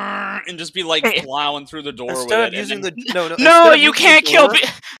 and just be like plowing through the door with Instead it. of using and then- no, No, instead of you using the can't kill. door,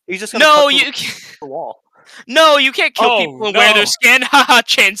 He's just gonna No, cut through you. the wall. No, you can't kill Oh, people and wear their no. skin. Haha,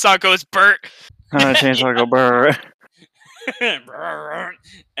 chainsaw goes Bert. Chainsaw go brr.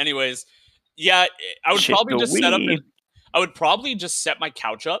 Anyways, yeah, I would Shit probably go just set up. wee. I would probably just set my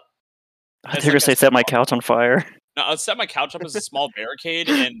couch up. I as, think like, say a set my small- couch on fire. No, I'd set my couch up as a small barricade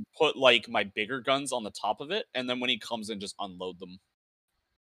and put like my bigger guns on the top of it, and then when he comes in, just unload them.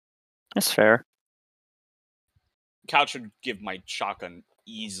 That's fair. Couch would give my shotgun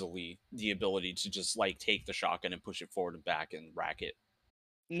easily the ability to just like take the shotgun and push it forward and back and rack it.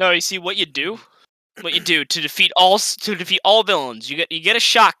 No, you see what you do. What you do to defeat all villains, you get a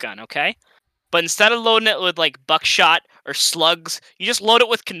shotgun, okay? But instead of loading it with like buckshot or slugs, you just load it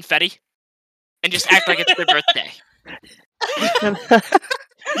with confetti, and just act like it's their birthday.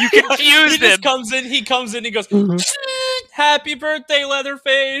 You confuse He them. just comes in. He comes in. He goes, "Happy birthday,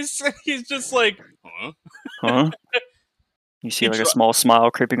 Leatherface!" He's just like, huh? Huh? You see He like a dro- small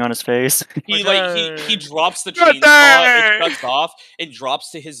smile creeping on his face. He like he drops the Birthday! chainsaw, it cuts off, and drops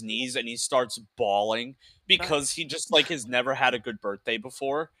to his knees, and he starts bawling because he just like has never had a good birthday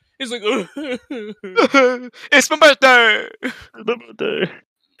before. He's like, It's my birthday.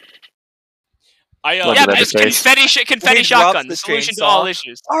 I Love Yeah, the it's Leatherface. confetti He drops shotgun. the The solution to all chainsaw.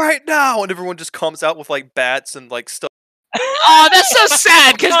 issues. All right, now, and everyone just comes out with like bats and like stuff. Oh, that's so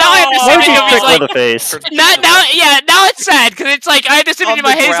sad. Because now I have this Why would image you of pick he's like. Leatherface? Now it's sad because it's like I have this image On in my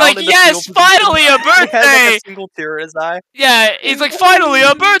the head. He's ground like, in the yes, field finally a He has like birthday. a single tear in his eye. Yeah, he's like, finally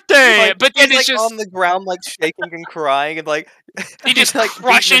a birthday. Like, But then he's it's like just on the ground, like shaking and crying, and like he just he's, like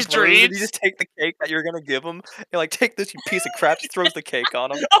crushes beating and bruised, and dreams. you just take the cake that you're gonna give him, and like take this you piece of crap. Just throws the cake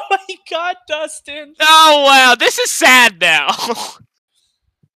on him. oh my god, Dustin! Oh wow, this is sad now.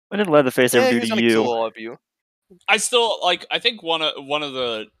 What did Leatherface ever Yeah, do he's to gonna kill you? all of you. I still like. I think one of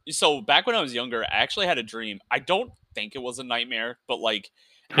the so back when I was younger, I actually had a dream. I don't think it was a nightmare, but like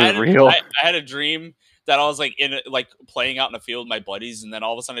For real? I had a dream that I was like like playing out in a field with my buddies, and then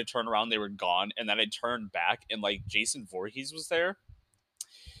all of a sudden I turned around, they were gone, and then I turned back, and like Jason Voorhees was there,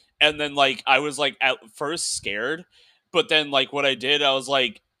 and then like I was like at first scared, but then like what I did, I was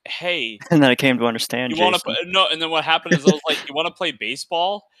like, hey, And then I came to understand. you want Jason. to no? And then what happened is I was like, you want to play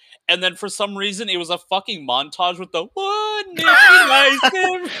baseball? And then for some reason it was a fucking montage with the wouldn't it be nice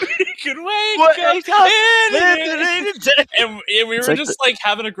if we could wake up and we It's were like just like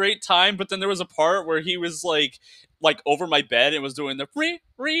having a great time. But then there was a part where he was like over my bed and was doing the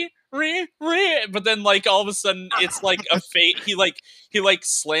re. But then like all of a sudden it's like a fate. He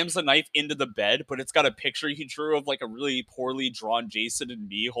slams the knife into the bed, but it's got a picture he drew of like a really poorly drawn Jason and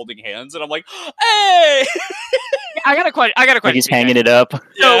me holding hands, and I'm like, hey. I got a question. Like he's hanging it up.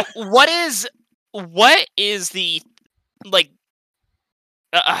 So what is the like?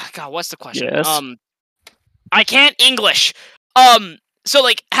 God, what's the question? Yes. I can't English. So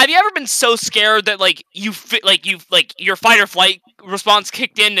like, have you ever been so scared that like you your fight or flight response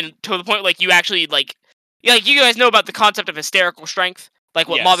kicked in, and to the point like you actually like you guys know about the concept of hysterical strength, like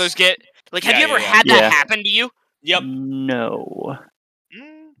what Yes. mothers get. Like, have Yeah, you ever yeah, yeah. had that Yeah. happen to you? Yep, No,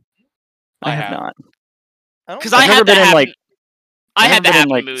 I I have have. not. Because I've I never had that been in happen. like. I I've had never that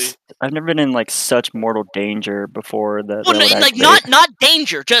been happen. in, to me. I've never been in like such mortal danger before that. Well, that would like activate. not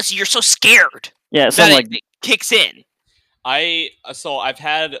danger, just you're so scared Yeah, that something like it kicks in. I've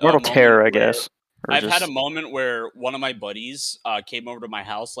had a mortal moment terror, I where- guess. Or I've had just- a moment where one of my buddies came over to my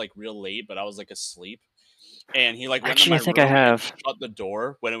house like real late, but I was like asleep, and he like went Actually, I to my think I room and have. shut the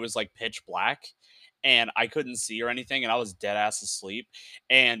door when it was like pitch black, and I couldn't see or anything, and I was dead ass asleep.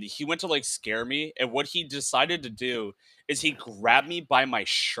 And he went to like scare me, and what he decided to do is he grabbed me by my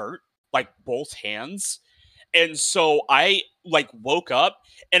shirt, like both hands. And so I like woke up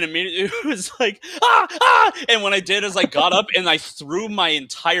and immediately it was like ah. And when I did is I got up and I threw my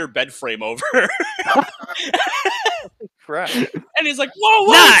entire bed frame over. Crap. And he's like,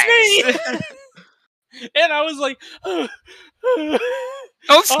 whoa, it's me. And I was like,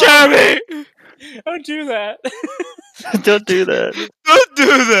 Don't scare me! don't do that. Don't do that. Don't do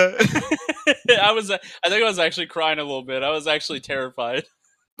that! I think I was actually crying a little bit. I was actually terrified.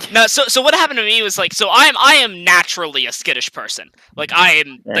 No, so what happened to me was like, so I am naturally a skittish person. Like I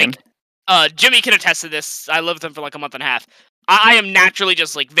am Same. like Jimmy can attest to this. I lived with him for like a month and a half. I am naturally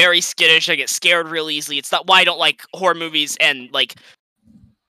just like very skittish. I get scared real easily. It's not why I don't like horror movies, and like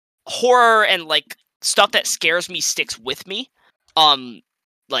horror and like stuff that scares me sticks with me.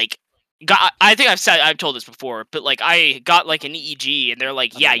 Like I think I've told this before, but like I got like an EEG, and they're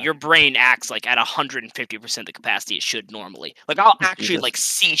like, yeah, your brain acts like at 150% the capacity it should normally. Like I'll actually Jesus. like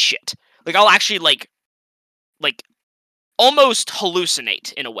see shit. Like I'll actually like almost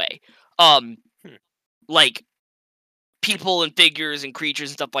hallucinate in a way. Like people and figures and creatures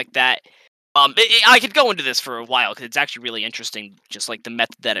and stuff like that. I could go into this for a while because it's actually really interesting, just like the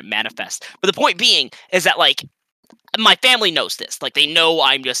method that it manifests. But the point being is that like my family knows this. Like they know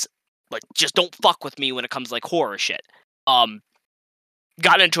I'm just don't fuck with me when it comes to, like horror shit.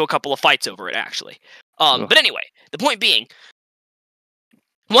 Got into a couple of fights over it actually. But anyway, the point being,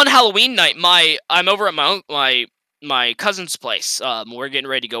 one Halloween night, I'm over at my cousin's place. We're getting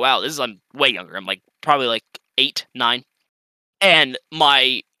ready to go out. I'm way younger. I'm like probably like 8, 9, and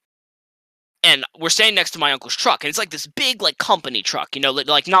we're standing next to my uncle's truck, and it's like this big like company truck, you know,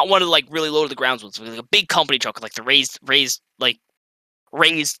 like not one of the like really low to the ground ones, like a big company truck with like the raised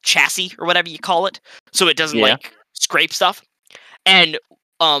chassis or whatever you call it, so it doesn't like scrape stuff. And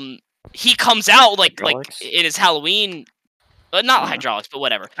he comes out like in his Halloween, not hydraulics, but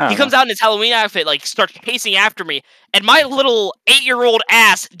whatever. He comes out in his Halloween outfit, like starts pacing after me, and my little 8-year-old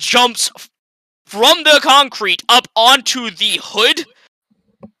ass jumps from the concrete up onto the hood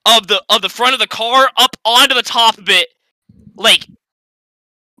of the front of the car, up onto the top of it, like.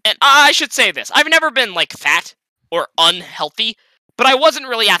 And I should say this: I've never been like fat or unhealthy, but I wasn't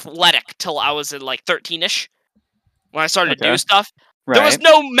really athletic till I was in like 13ish when I started to do stuff. Right. There was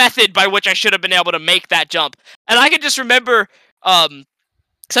no method by which I should have been able to make that jump, and I can just remember,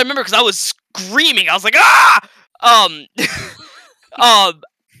 because I was screaming. I was like, ah,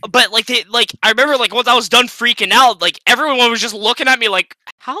 but like I remember like once I was done freaking out, like everyone was just looking at me like,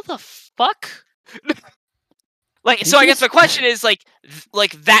 how the fuck? Like, so I guess the question is like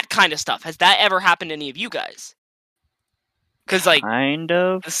that kind of stuff. Has that ever happened to any of you guys? Because like kind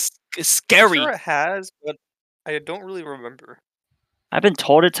of it's scary. I'm sure it has, but I don't really remember. I've been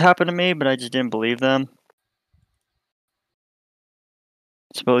told it's happened to me, but I just didn't believe them.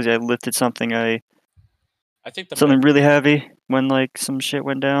 Suppose I lifted something something really heavy when like some shit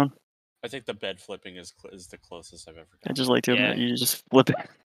went down. I think the bed flipping is the closest I've ever done. I just like to admit, you just flip it.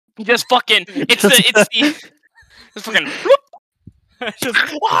 You just fucking it's fucking just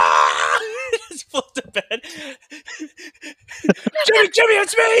flip the bed. Jimmy,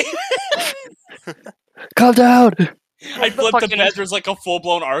 it's me. Calm down. I flipped the bed. There's like a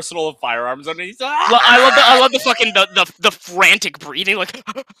full-blown arsenal of firearms underneath. Well, I love the fucking the frantic breathing, like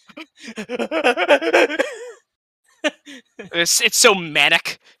it's so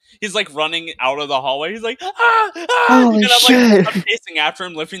manic. He's like running out of the hallway. He's like, Holy and I'm shit. I'm chasing after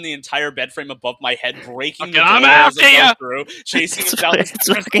him, lifting the entire bed frame above my head, breaking the I'm door as after it goes through, chasing him down. It's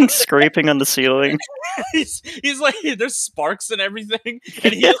fucking scraping on the ceiling. he's like, there's sparks and everything,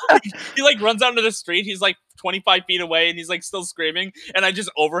 and he like runs out into the street. He's like 25 feet away, and he's like still screaming. And I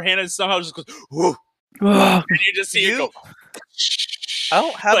just overhanded somehow just goes, whoo, and you just see it go. I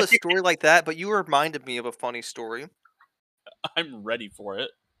don't have a story like that, but you reminded me of a funny story. I'm ready for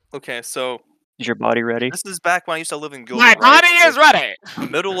it. Okay, so is your body ready? This is back when I used to live in Gilbert. My body is ready.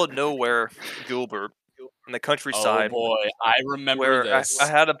 Middle of nowhere, Gilbert, in the countryside. Oh boy, I remember this. I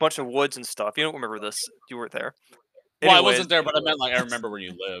had a bunch of woods and stuff. You don't remember this? You weren't there. Well, I wasn't there, but I meant like I remember where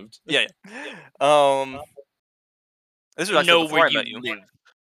you lived. Yeah. This was actually before I met you.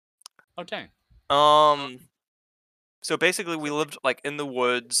 Oh dang. So basically, we lived like in the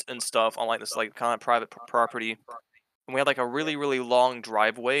woods and stuff on like this like kind of private property. And we had like a really, really long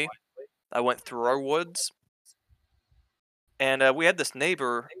driveway that went through our woods. And we had this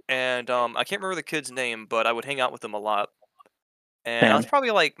neighbor, and I can't remember the kid's name, but I would hang out with him a lot. And I was probably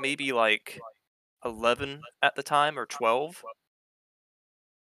like maybe like 11 at the time or 12.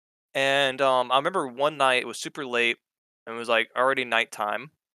 And I remember one night it was super late, and it was like already nighttime.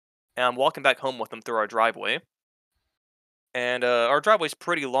 And I'm walking back home with him through our driveway. And our driveway's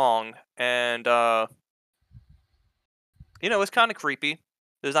pretty long, and you know, it's kind of creepy.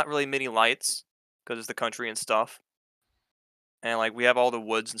 There's not really many lights because it's the country and stuff. And like we have all the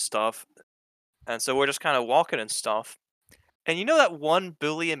woods and stuff. And so we're just kind of walking and stuff. And you know that one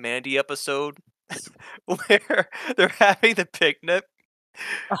Billy and Mandy episode where they're having the picnic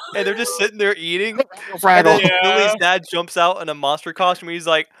and they're just sitting there eating? And then Billy's dad jumps out in a monster costume. And he's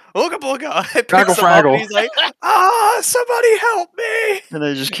like, "Ooga booga!" Fraggle. He's like, somebody help me! And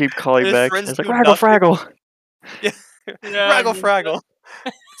they just keep calling his back. It's like Fraggle. Yeah. Fraggle.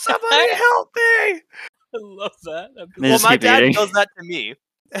 Somebody help me! I love that. Well, my dad does that to me.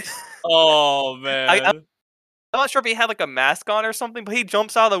 Oh man. I'm not sure if he had like a mask on or something, but he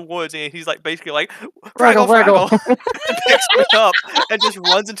jumps out of the woods and he's like basically like Fraggle. And picks me up and just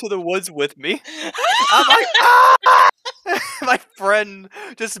runs into the woods with me. I'm like, ah! My friend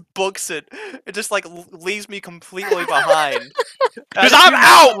just books it. It just like leaves me completely behind. Because I'm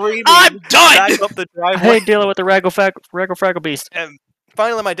out. I'm done. Back up the driveway. Hey, dealing with the Fraggle beast. And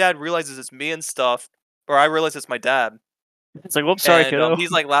finally, my dad realizes it's me and stuff, or I realize it's my dad. It's like, whoops, sorry, and kiddo.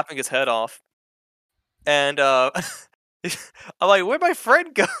 he's like laughing his head off. And I'm like, where'd my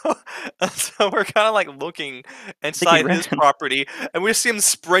friend go? So we're kind of like looking inside his ran. property, and we see him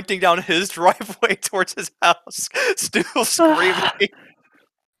sprinting down his driveway towards his house, still screaming.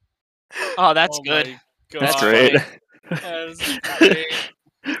 Oh, that's Oh good. my That's God. great. That is great.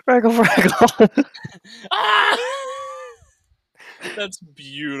 Fraggle. Ah! That's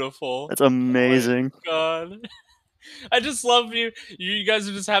beautiful. That's amazing. God. I just love you. You guys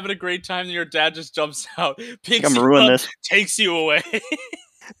are just having a great time, and your dad just jumps out, picks I'm you ruining up, this. takes you away.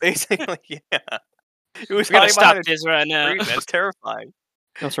 Basically, yeah. He was We gotta hiding stop behind a this right now. tree, man. It's terrifying.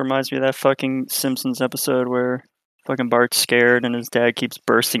 It also reminds me of that fucking Simpsons episode where fucking Bart's scared and his dad keeps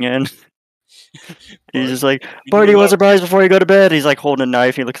bursting in. He's just like, You Barty, do what's love- surprise before you go to bed? He's like holding a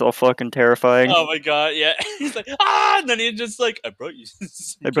knife. He looks all fucking terrifying. Oh my god, yeah. He's like, ah, and then he just like, I brought you. some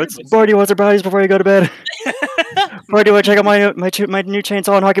Hey, Bart, cannabis." Barty, what's surprise before you go to bed? Barty, want to check out my new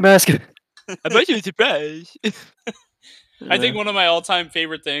chainsaw and hockey mask? I bet you a surprise. I think one of my all-time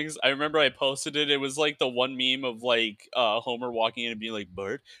favorite things. I remember I posted it. It was like the one meme of like Homer walking in and being like,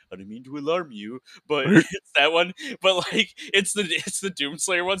 "Bart, I didn't mean to alarm you," but it's that one. But like, it's the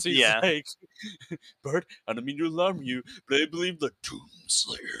Doomslayer one. So he's Yeah. like, "Bart, I don't mean to alarm you, but I believe the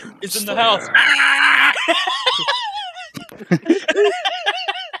Doomslayer is in the house."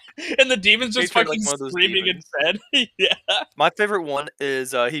 And the demon's just Pictured, like, fucking one of those screaming demons. instead. Yeah. My favorite one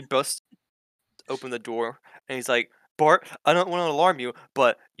is he busts open the door and he's like, Bart, I don't want to alarm you,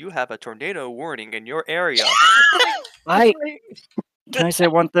 but you have a tornado warning in your area. Can I say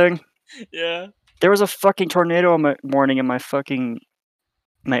one thing? Yeah. There was a fucking tornado warning in my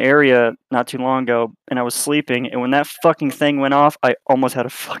area not too long ago, and I was sleeping, and when that fucking thing went off, I almost had a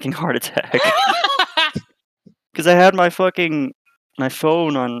fucking heart attack. Because I had my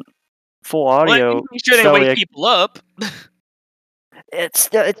phone on full audio. Well, you shouldn't so wake it- people up. It's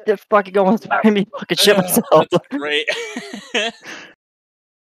fucking almost made me fucking shit myself. That's great. I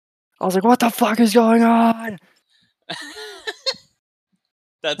was like, what the fuck is going on?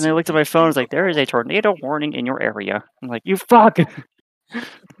 That's And I looked at my phone, it's like, there is a tornado warning in your area. I'm like, you fuck! You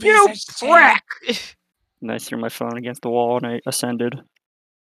frack! And I threw my phone against the wall and I ascended.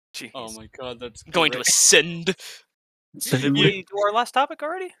 Jeez. Oh my god, that's Going to great. ascend. Did we do our last topic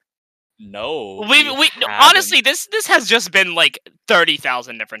already? No. We haven't. honestly, this has just been like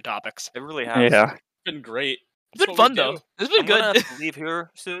 30,000 different topics. It really has. Yeah. It's been great. It's That's been what we fun though. do. It's been I'm gonna good. have to leave here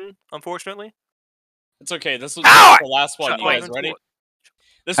soon, unfortunately. It's okay. This was Ow! the last one. You Wait, guys ready?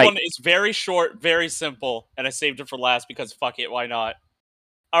 This Hi. one is very short, very simple, and I saved it for last because fuck it, why not?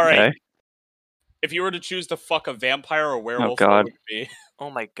 All right. Okay. If you were to choose to fuck a vampire or werewolf, God. what would it be? Oh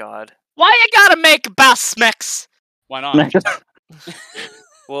my god. Why you gotta make Basmex? Why not?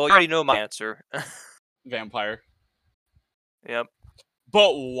 Well, you already know my answer. Vampire. Yep.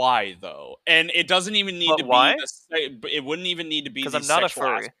 But why though? And it doesn't even need But to why? be. It wouldn't even need to be 'Cause these I'm not a sexual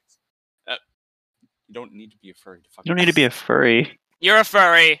furry. aspects. You don't need to be a furry to fuck. You don't need to be a furry. You're a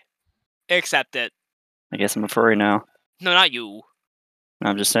furry. Accept it. I guess I'm a furry now. No, not you.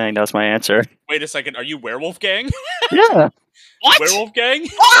 I'm just saying that's my answer. Wait a second. Are you werewolf gang? Yeah. What? Werewolf gang?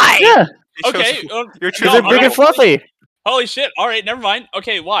 Why? Yeah. You chose- Okay. You're Because No, they're choosing big okay. and fluffy. Holy shit. All right. Never mind.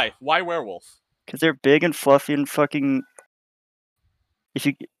 Okay. Why? Why werewolf? Because they're big and fluffy and fucking.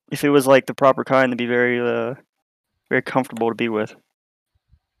 If it was like the proper kind, they'd be very comfortable to be with.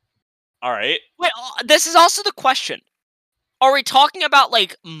 All right. Wait, this is also the question. Are we talking about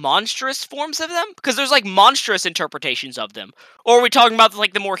like monstrous forms of them? Because there's like monstrous interpretations of them. Or are we talking about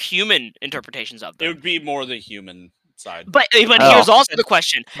like the more human interpretations of It them? would be more the human side. But Oh. here's also the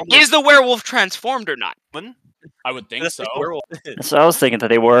question. Is the werewolf transformed or not? Woman? I would think That's so. what werewolf is. So I was thinking that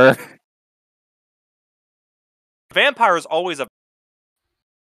they were. Vampire is always a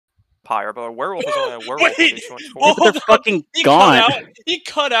vampire, but a werewolf is only a werewolf. Wait, when they transform. Well, They're hold on. fucking He gone. cut out. He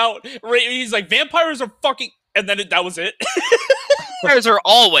cut out. Right, he's like, vampires are fucking. And then that was it. Vampires are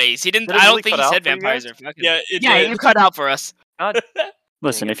always. He didn't. Did it I really don't think cut he out said for you vampires guys? are fucking. Yeah, it Yeah, did. you cut out for us. God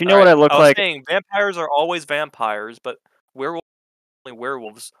Listen, dang if it. you know what I look I was like, saying vampires are always vampires, but werewolves are only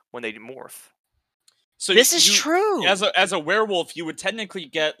werewolves when they morph. So This is you- true. As a werewolf, you would technically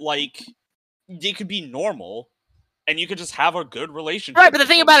get like they could be normal, and you could just have a good relationship. Right, but the with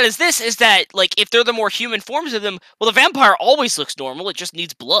thing them. about it is that like if they're the more human forms of them, well, the vampire always looks normal. It just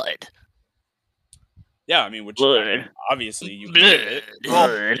needs blood. Yeah, I mean, which Blood. obviously you can get it.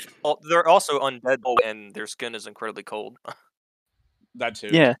 Well, they're also undead, and their skin is incredibly cold. That too.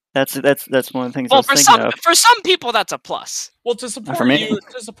 yeah, that's one of the things I Well, was for thinking of. some people, that's a plus. Well, to support for me.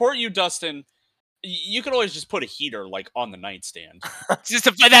 you, Dustin, you could always just put a heater like on the nightstand. Just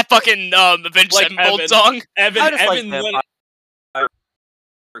to play that fucking Avenged Like Sevenfold Evan. song. Evan, I just like Evan, vampires.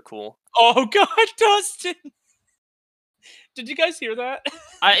 cool. Oh God, Dustin! Did you guys hear that?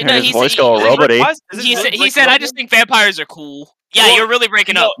 No, His he voice said, go he, robot-y. he said, I just think vampires are cool. Yeah, Well, you're really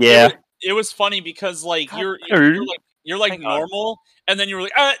breaking No, up. Yeah. it was funny because like God. you're like Thank God. normal, and then you were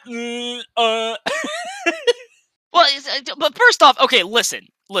like Well, but first off, okay, listen,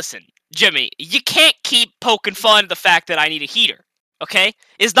 Jimmy, you can't keep poking fun at the fact that I need a heater. Okay,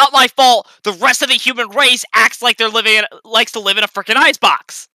 it's not my fault. The rest of the human race acts like likes to live in a freaking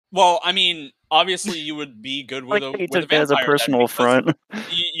icebox. Well, I mean, obviously you would be good with Like a he with a took that as a vampire then, personal because affront.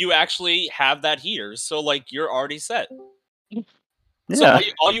 you actually have that heater, so like you're already set. So Yeah.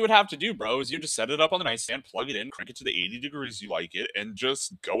 all you would have to do, bro, is you just set it up on the nightstand, plug it in, crank it to the 80 degrees you like it, and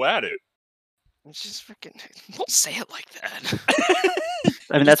just go at it. It's just freaking. Don't say it like that.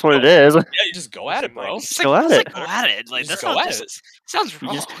 I mean, that's what it is. Yeah, you just go at it, bro. It's Go at it's it. Go at it. Like Just that's go not at just, it. sounds You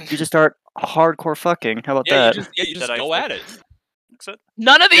wrong. just start hardcore fucking. How about Yeah, that? you just Jedi go at it. Fix it.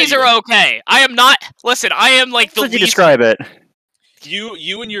 None of Yeah, these you are okay. I am not. Listen, I am like How the would you least. describe it?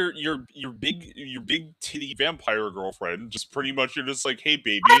 You and your big titty vampire girlfriend just pretty much you're just like, hey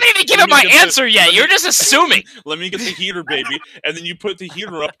baby. I haven't even let given me my get the- answer yet. let You're me- just assuming. Let me get the heater, baby, and then you put the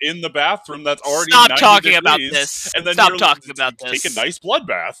heater up in the bathroom that's already Stop 90 talking about degrees, this. and then Stop you're talking about take this. a nice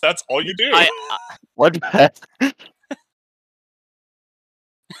bloodbath. That's all you do. What?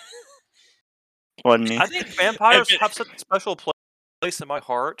 Funny. I think vampires If it- have such a special place in my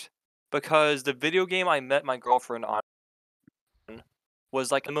heart because the video game I met my girlfriend on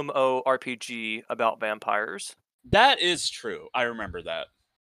was like an MMORPG about vampires. That is true. I remember that.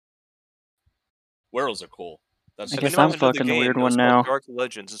 Werewolves are cool. That's I just guess anyone I'm who did the fucking the game, weird it was one called now. Dark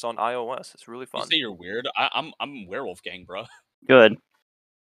Legends. It's on iOS. It's really You fun. say you're weird. I'm werewolf gang, bro. Good.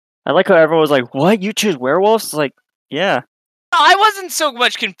 I like how everyone was like, "What? You choose werewolves?" It's like, yeah, I wasn't so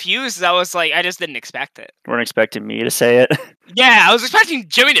much confused. I was like, I just didn't expect it. weren't expecting me to say it. Yeah, I was expecting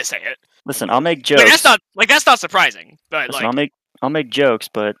Jimmy to say it. Listen, I'll make Like, jokes. that's not surprising. But Listen, like, I'll make jokes,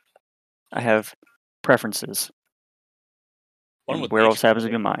 but I have preferences. One And would werewolves think. happens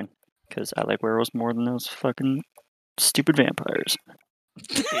to be mine because I like werewolves more than those fucking stupid vampires.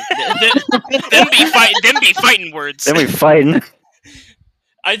 them be fighting words. Then we fighting.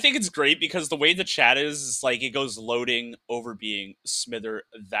 I think it's great because the way the chat is like it goes loading over being Smither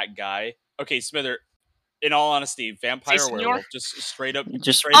that guy. Okay, Smither. In all honesty, vampire Si, or senor? werewolf, just straight up.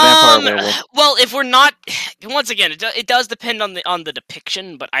 Just straight up- vampire werewolf. Well, if we're not, once again, it does depend on the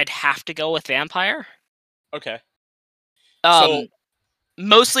depiction, but I'd have to go with vampire. Okay. Um,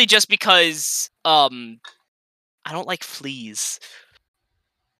 mostly just because I don't like fleas.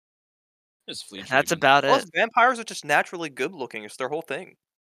 Just flea That's treatment. about Plus, it. vampires are just naturally good looking. It's their whole thing.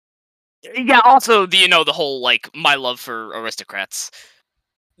 Yeah. Also, the whole like my love for aristocrats.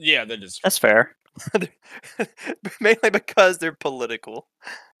 Yeah, that is. That's fair. Mainly because they're political.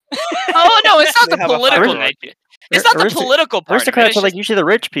 Oh no, it's not They the have a political hierarchy. nature. It's not the Aristo- political part. of it, Aristocrats it's are like just- usually the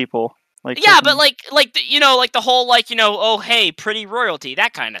rich people. Like yeah, but fucking- like the whole oh hey, pretty royalty,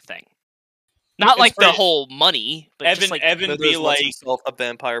 that kind of thing. Not It's like the pretty- whole money, but Evan, just like Evan be Smithers loves like, himself a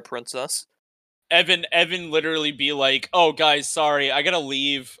vampire princess. Evan literally be like, "Oh, guys, sorry, I gotta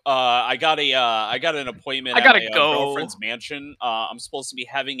leave. I got an appointment. I at gotta my, go." girlfriend's mansion. I'm supposed to be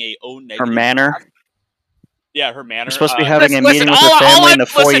having a O her negative. manor. Yeah, her manor. You're supposed to be uh, having a listen, meeting with all- the all family in I'm- the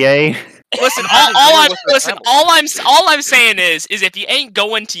listen- foyer. listen. Having All dinner I'm with her listen. family. All I'm saying is if you ain't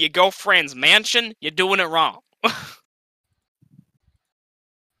going to your girlfriend's mansion, you're doing it wrong.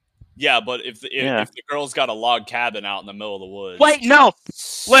 Yeah, but if the Yeah. if the girl's got a log cabin out in the middle of the woods. Wait, no.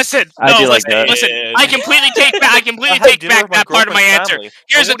 Listen, I no, do like listen, that. listen. Yeah. I completely take back. I completely had take dinner back with my that part of my girlfriend's answer. family.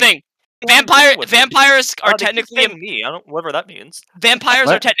 Here's the Well, what do thing: you want to do with them? vampires are Oh, they keep technically saying me. I don't whatever that means. vampires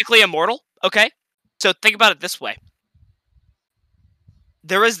are What? technically immortal. Okay, so think about it this way: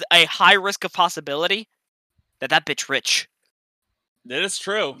 there is a high risk of possibility that bitch rich. That is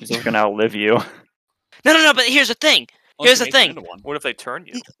true. He's gonna outlive you. No. But here's the thing: Unless Here's you the make it thing. into one. What if they turn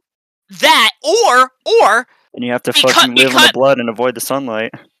you? that or And you have to Because- fucking live in because- the blood and avoid the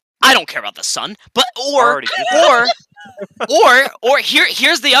sunlight. I don't care about the sun, but I or already did that. or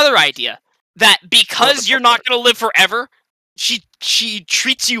here's the other idea that because you're not gonna live forever, she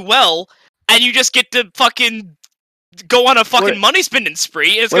treats you well, and you just get to fucking go on a fucking What- money spending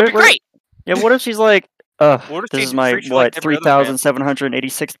spree. And it's what- gonna be what- great. Yeah, what if she's like, What if this she is my treats you like every other man?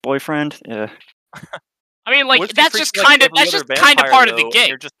 3,786th boyfriend? Yeah. I mean, like What if she that's treats just you like kind of every that's other just kind of vampire, part of the though, and gig.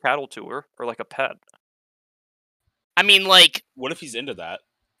 You're just cattle to her, or like a pet. I mean, like What if he's into that?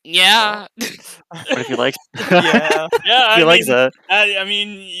 yeah, What if he likes? Yeah. Yeah, he I likes mean, that. I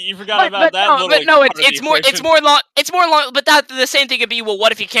mean, you forgot about that no, little. but no, part of the it's more long. But that the same thing could be. Well,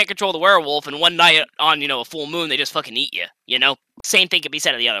 what if you can't control the werewolf, and one night on a full moon they just fucking eat you? You know, Same thing can be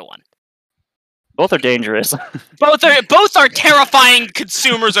said of the other one. Both are dangerous. Both are terrifying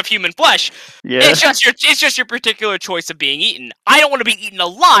consumers of human flesh. Yeah. It's just your particular choice of being eaten. I don't want to be eaten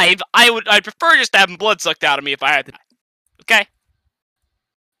alive. I'd prefer just having blood sucked out of me if I had to. Okay.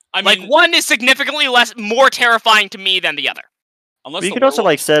 I mean, Like one is significantly more terrifying to me than the other. unless But you the could also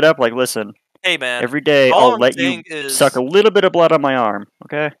werewolf- like set up like, listen, Hey man, every day all I'll I'm let you saying is- suck a little bit of blood on my arm.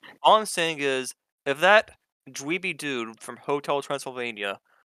 Okay. all I'm saying is, if that dweeby dude from Hotel Transylvania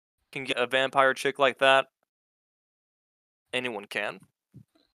can get a vampire chick like that, anyone can.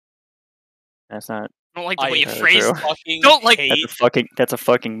 That's not. I don't like the way you That's phrase. true. fucking Don't like- hate, That's a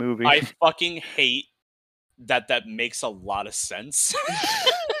fucking movie. I fucking hate that makes a lot of sense.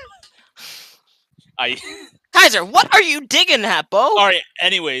 Kaiser, what are you digging at, Bo? All right.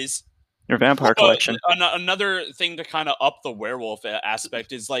 Anyways, Your vampire collection. another thing to kind of up the werewolf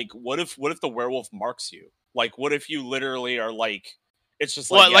aspect is like, what if the werewolf marks you? Like, what if you literally are like, it's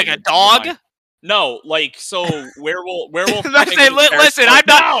just like What, yeah, like you're- a you're dog? mine. No, like so werewolf. I say, listen, I'm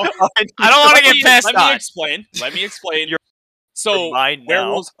not. I don't want to get pissed Let me on. explain. Let me explain. You're So mine now.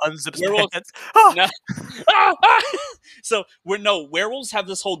 werewolves- Unzip werewolves- pants. No. So werewolves have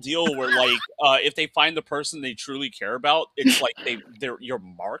this whole deal where like if they find the person they truly care about, it's like you're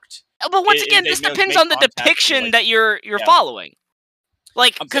marked. But once It- again, they this make depends on the contact, depiction like- that you're Yeah. following.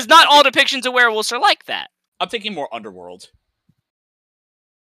 Like, I'm because saying- not all depictions of werewolves are like that. I'm thinking more Underworld.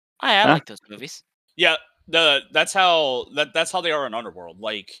 I Huh? like those movies. Yeah, that's how they are in Underworld.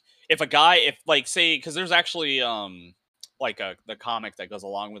 Like if like say because there's actually like the comic that goes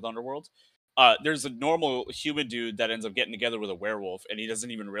along with Underworld. There's a normal human dude that ends up getting together with a werewolf, and he doesn't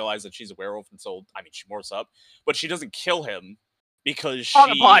even realize that she's a werewolf until she morphs up, but she doesn't kill him because she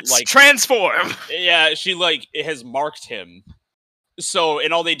Autobots, like transform! she like has marked him. So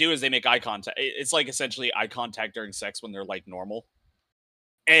and all they do is they make eye contact. It's like essentially eye contact during sex when they're like normal.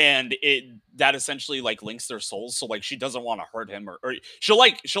 And that essentially like links their souls, so like she doesn't want to hurt him or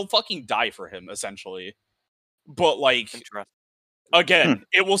she'll fucking die for him essentially, but like Interesting. again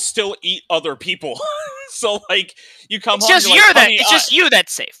it will still eat other people. So like you come It's home, just you're like, you that. "Honey, It's just you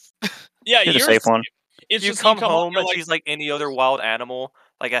that's safe. yeah You're the you're safe one. It's You just come home you're and like, she's like any other wild animal,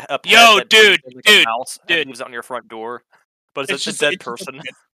 like a pet Yo, that breeds dude, in, like, a dude, mouse dude. and lives out on your front door. But it's, It's just just- a dead it's just a person.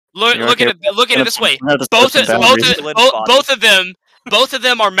 Look You're at okay it. Look at it this way. No, the Both system of, boundaries. both of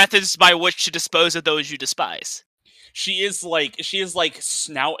them are methods by which to dispose of those you despise. she is like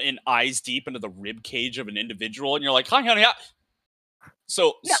snout and eyes deep into the rib cage of an individual, and you're like, hi honey,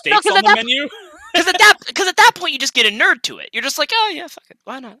 so No, steaks 'cause on at the that- menu. Because at that point you just get a nerd to it. You're just like, oh yeah, fuck it,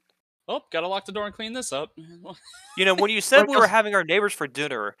 why not? Oh, gotta lock the door and clean this up. You know, when you said Like we a- were having our neighbors for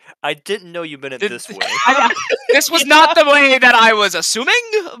dinner, I didn't know you meant it Did- this way. This was not the way that I was assuming,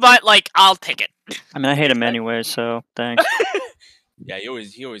 but like, I'll take it. I mean, I hate him anyway, so thanks. Yeah, he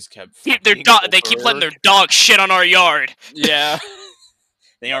always kept Their fucking dog, they keep letting their dog shit on our yard. Yeah.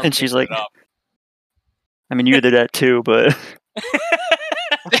 They aren't And she's picking it like- up. I mean, you did that too, but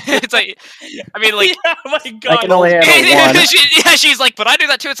It's like, I mean, like, yeah, my I god. can only handle one. she's like, but I do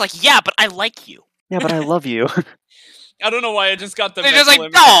that too. It's like, yeah, but I like you. Yeah, but I love you. I don't know why I just got the They're just mental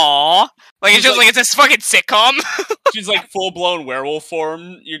like, image. aww. Like, it's She's just like- like, it's a fucking sitcom. She's like full blown werewolf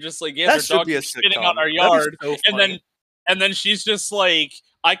form. You're just like, yeah, That their should dog be a is shitting sitcom. on our That'd be yard. so And then she's just like,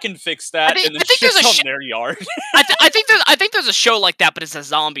 I can fix that, think- and then I think there's shits a on sh- their yard. I think there's a show like that, but it's a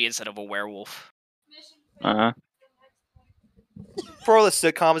zombie instead of a werewolf. For all the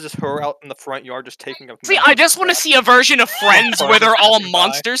sitcoms, just her out in the front yard, just taking a. See, I just want to see a version of Friends where they're all Bye.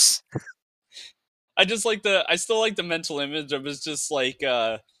 monsters. I still like the mental image of it's just like,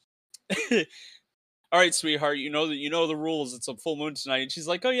 all right, sweetheart, you know the rules. It's a full moon tonight. And she's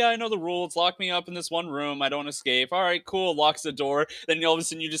like, oh yeah, I know the rules. Lock me up in this one room. I don't escape. All right, cool. Locks the door. Then all of a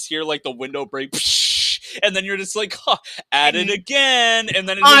sudden you just hear like the window break. And then you're just like, huh, at it again. And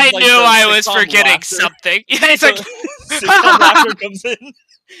then it's I just, like, knew the I was sitcom forgetting laughter. something. It's like, Sitcom laughter comes in.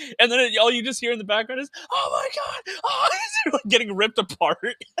 And then all you just hear in the background is, oh my god, oh, it's like getting ripped apart.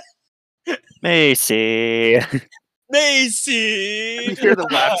 Macy. Macy! You hear the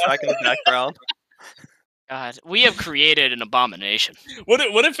laugh track in the background. God, we have created an abomination. What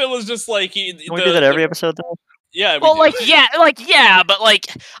if it was just like Can we do that every episode, though? Yeah, we Well, do. yeah, but like,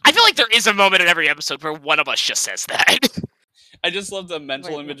 I feel like there is a moment in every episode where one of us just says that. I just love the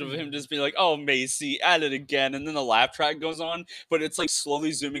mental image of him just being like, "Oh, Macy, at it again," and then the laugh track goes on, but it's like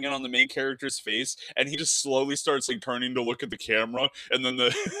slowly zooming in on the main character's face, and he just slowly starts like turning to look at the camera, and then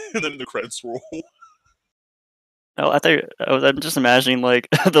the credits roll. Oh, I'm just imagining like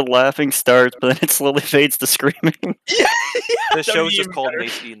the laughing starts, but then it slowly fades to screaming. The show's be just even called better.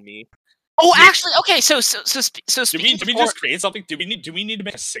 Macy and Me. Oh, actually, okay. So Do speaking we of just create something? Do we need to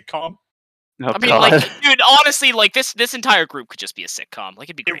make a sitcom? Oh, I mean, God. like, dude, honestly, like this entire group could just be a sitcom. Like,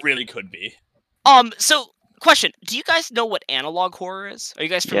 it'd be great. It really could be. So question: do you guys know what analog horror is? Are you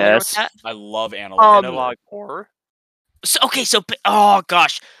guys familiar with Yes. that? I love analog. Analog horror. So okay, oh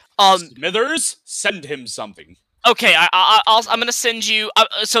gosh. Smithers, send him something. Okay, I'm gonna send you.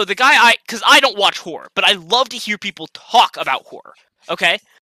 So the guy because I don't watch horror, but I love to hear people talk about horror. Okay.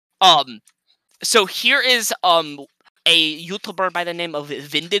 So here is a YouTuber by the name of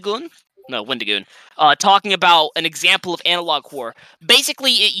Windigoon. No, Windigoon. Talking about an example of analog horror.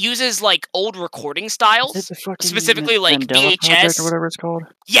 Basically, it uses like old recording Is it styles, the fucking specifically like Mandela VHS Project or whatever it's called?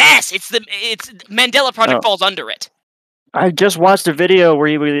 Yes, it's Mandela Project Oh. falls under it. I just watched a video where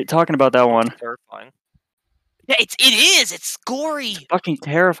you were talking about that one. Terrifying. Yeah, it is. It's gory. Fucking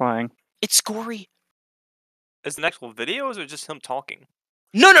terrifying. It's gory. Is it an actual video, or is it just him talking?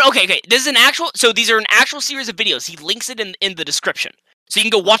 No, okay. This is an actual. So these are an actual series of videos. He links it in the description, so you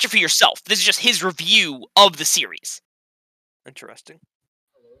can go watch it for yourself. This is just his review of the series. Interesting.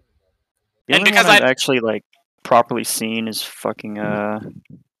 The And only because one I've I- actually like properly seen is fucking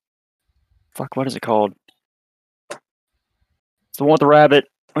fuck, what is it called? It's the one with the rabbit.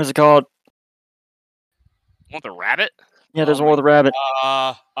 What is it called? Want the rabbit? Yeah, there's Oh one with the rabbit.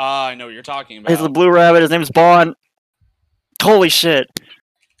 I know what you're talking about. It's the blue rabbit. His name's Bond. Holy shit.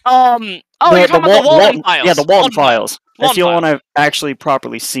 Oh, you're talking about the Walden Files. Yeah, the Walden Files. That's the only Walden one I've actually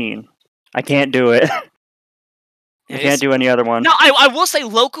properly seen. I can't do it. I can't do any other one. No, I will say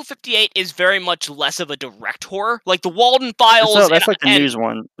Local 58 is very much less of a direct horror. Like the Walden Files. So that's like the and- news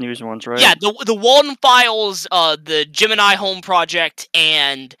ones, right? Yeah, the Walden Files, the Gemini Home Project,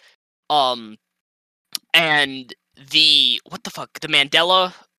 and the what the fuck, the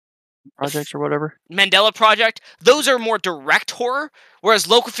Mandela Projects or whatever. Project. Those are more direct horror, whereas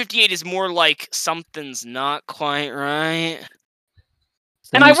Local 58 is more like something's not quite right.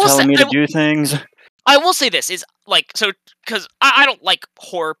 And I Things will say- telling me I to w- do things. I will say this is like so because I don't like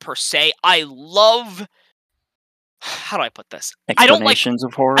horror per se. I love how do I put this? I don't like- Explanations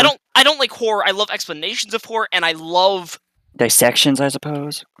of horror. I don't like horror. I love explanations of horror, and I love Dissections, I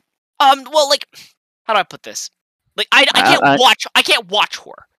suppose. well, like how do I put this? Like I can't watch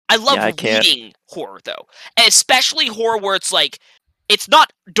horror. I love Yeah, I can't. reading horror though, and especially horror where it's like it's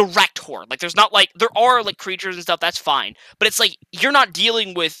not direct horror. Like there's not like there are like creatures and stuff. That's fine, but it's like you're not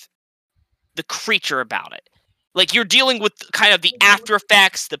dealing with the creature about it. Like you're dealing with kind of the after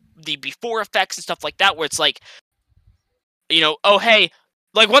effects, the before effects and stuff like that, where it's like, oh hey,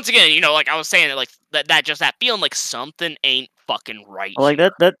 like once again, like I was saying, like that feeling like something ain't fucking right. Like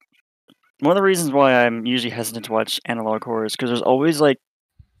that. One of the reasons why I'm usually hesitant to watch analog horror is because there's always like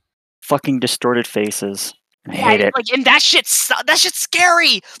fucking distorted faces. I hate it. Like, and that shit's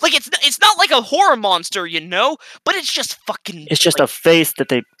scary. Like it's not like a horror monster, but it's just fucking. It's just like, a face that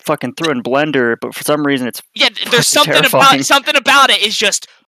they fucking threw in Blender, but for some reason it's there's something terrifying. about it is just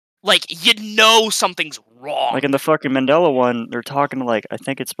like something's wrong. like in the fucking Mandela one. They're talking to like I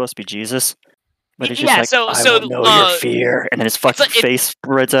think it's supposed to be Jesus, but it's just Yeah, like so- I so, will know your fear, and then his fucking like- it- face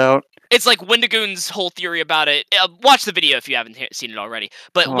spreads out. It's like Wendigoon's whole theory about it. Watch the video if you haven't seen it already.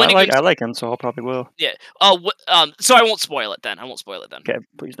 But Oh, Wendigoon's I like him, so I probably will. so I won't spoil it then. Okay,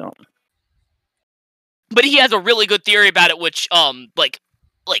 please don't. But he has a really good theory about it, which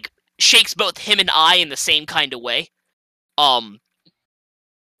like shakes both him and I in the same kind of way.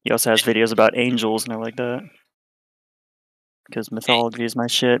 He also has videos about angels, and I like that because mythology is my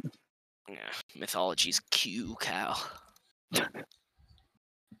shit. Yeah, mythology's Q cow.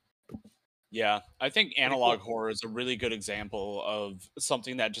 Yeah, I think analog horror is a really good example of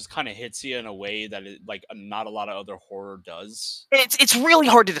something that just kind of hits you in a way that like not a lot of other horror does. It's really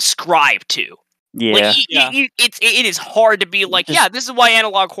hard to describe too. Yeah, Like it is hard to be like, Just- yeah, this is why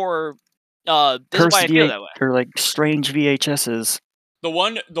analog horror. This is why I cursed feel that way. or like strange VHSs. The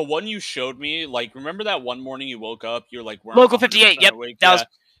one you showed me, like, remember that one morning you woke up, you're like, weren't Local 100% 58, yep, awake that was- yet.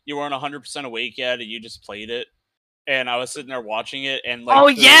 You weren't 100% awake yet, and you just played it. And I was sitting there watching it, and like, Oh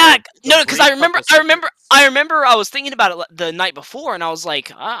the- yeah, the no, because brief I remember couple I was thinking about it the night before, and I was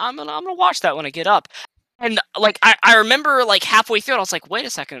like, I'm gonna watch that when I get up. And like I remember like halfway through it, I was like, wait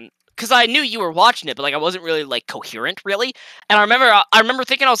a second, because I knew you were watching it, but like I wasn't really like coherent really. And I remember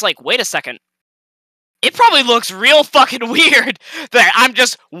thinking, I was like, wait a second, it probably looks real fucking weird that I'm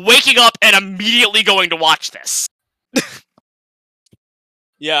just waking up and immediately going to watch this.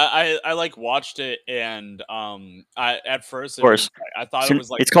 Yeah, I like watched it, and I at first Of course. I thought it was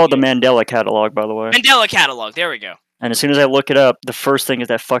like it's called the weird. Mandela Catalog, by the way. Mandela Catalog, there we go. And as soon as I look it up, the first thing is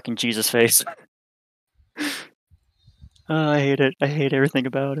that fucking Jesus face. I hate it. I hate everything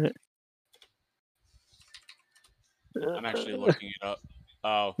about it. I'm actually looking it up.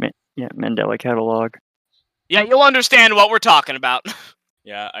 Oh, Yeah, Mandela catalog. Yeah, you'll understand what we're talking about.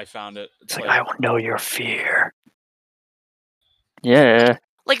 yeah, I found it. It's like, I will know your fear. Yeah.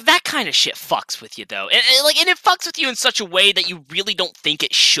 Like that kind of shit fucks with you though, and it fucks with you in such a way that you really don't think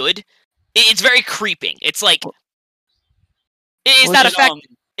it should. It's very creeping. It's like, is Well, that just, effect?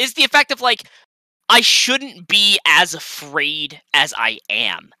 Is the effect of like, I shouldn't be as afraid as I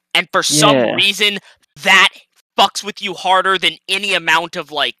am, and for some Yeah. reason that fucks with you harder than any amount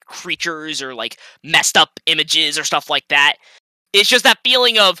of like creatures or like messed up images or stuff like that. It's just that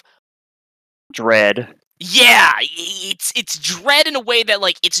feeling of, dread. yeah, it's dread in a way that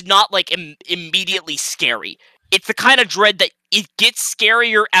like it's not like immediately scary. It's the kind of dread that it gets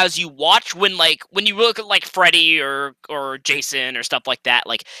scarier as you watch. When you look at like Freddy or Jason or stuff like that,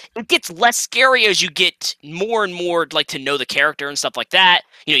 like it gets less scary as you get more and more like to know the character and stuff like that.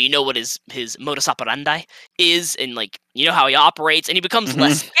 You know what his modus operandi is, and like you know how he operates, and he becomes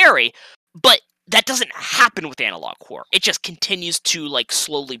less scary. But that doesn't happen with analog horror. It just continues to like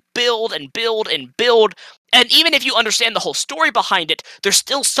slowly build and build and build. And even if you understand the whole story behind it, there's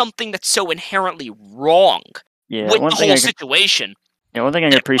still something that's so inherently wrong Yeah. with One the thing whole I can, situation. yeah, one thing I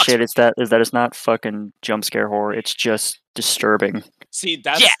and can it fucks appreciate is that it's not fucking jump scare horror. It's just disturbing. see,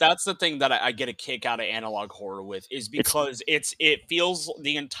 Yeah. that's the thing that I get a kick out of analog horror with, is because it feels,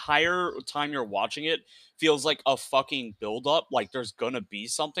 the entire time you're watching it feels like a fucking build up, like there's gonna be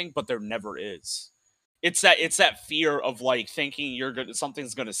something, but there never is. It's that fear of like thinking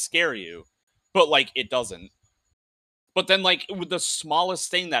something's gonna scare you, but like it doesn't. But then like with the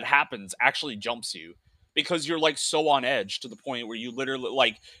smallest thing that happens actually jumps you, because you're like so on edge to the point where you literally,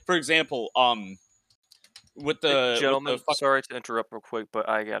 like, for example, with the Gentlemen, with the sorry to interrupt real quick, but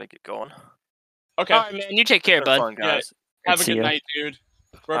I gotta get going. okay, All right, man. You take care, Been bud. fun, Yeah. guys. have a See good ya. night, dude.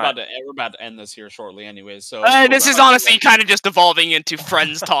 We're Alright. about to end this here shortly, anyways. So This is honestly kind of just evolving into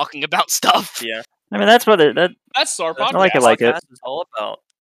friends talking about stuff. Yeah, I mean, that's what that's our that's podcast. I like it like it. podcast is all about.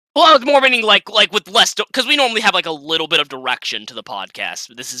 Well, it's more meaning like with less, because we normally have like a little bit of direction to the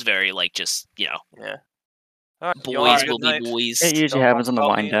podcast. This is very like just Yeah. All right, boys y'all have a will good be night. boys. It usually Don't happens on the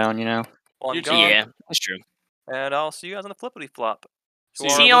call wind me. down, you know. Well, I'm You too. gone, Yeah, that's true. and I'll see you guys on the flippity flop. To See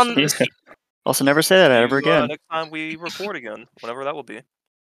our See you on- listeners, Also, never say that see ever you, again. next time we record again, whenever that will be.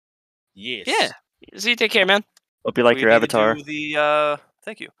 Yes. Yeah. So you take care, man. Hope you like We your need avatar. to do the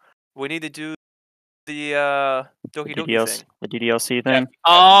thank you. We need to do the Doki Doki thing. The DDLC thing.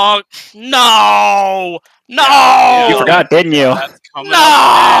 Oh no! No! Yeah, You forgot, didn't you? That's coming No!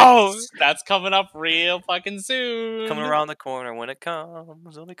 up next. That's coming up real fucking soon. Coming around the corner when it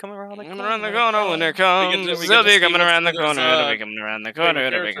comes. It'll be coming around the Coming corner. around the corner when it comes. we get It'll to be see coming what's around the in this, corner. It'll be coming around the corner. favorite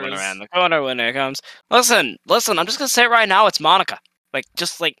It'll be coming characters. around the corner when it comes. Listen. I'm just gonna say it right now. It's Monica. Like,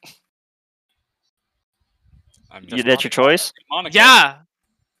 just like, I'm You, that's your choice? Monica. yeah.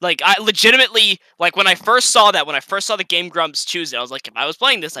 Like, I legitimately, like, when I first saw the Game Grumps choose it, I was like, if I was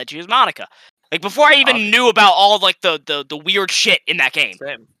playing this, I'd choose Monica. Like, before I even knew about all of, like, the weird shit in that game.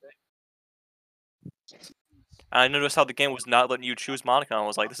 Same. I noticed how the game was not letting you choose Monica, and I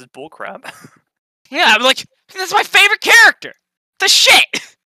was like, this is bullcrap. Yeah, I'm like, that's my favorite character. The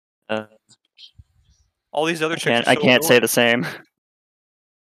shit. All these other chicks are I so can't say annoying. the same.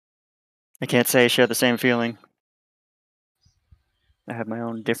 I can't say I share the same feeling. I have my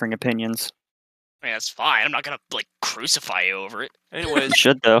own differing opinions. I mean, that's fine. I'm not gonna, like, crucify you over it. Anyways, You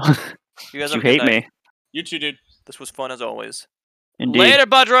should though. you guys You have a good hate night. me. You too, dude. This was fun as always. Indeed. Later,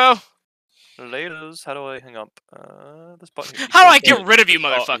 Budro. Laters. How do I hang up? This button. here. How do I can't- get rid of you,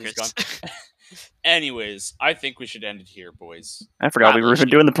 Oh, he's motherfuckers? Anyways, I think we should end it here, boys. I forgot we were even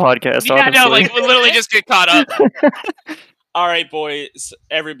doing the podcast. Yeah, no, honestly. like, we literally just get caught up. All right, boys,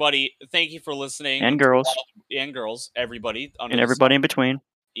 everybody, thank you for listening. And girls. And girls, everybody. under And the everybody sun. in between.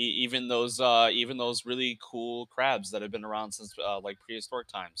 Even those really cool crabs that have been around since like prehistoric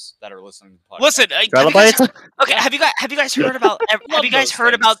times that are listening to the podcast. Listen, have you guys, Trilobites? okay, have you guys heard about have Love you guys those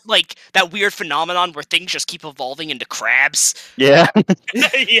heard things. about like that weird phenomenon where things just keep evolving into crabs? Yeah.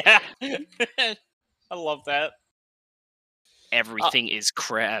 Yeah. I love that. Everything is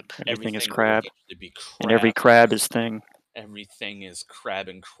crab. Everything is will crab. eventually be And every crab. crab is thing. Everything is crab,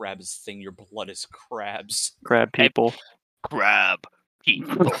 and crab is thing. Your blood is crabs. Crab people. Crab.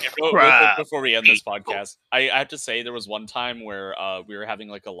 Before we end this podcast, I have to say there was one time where we were having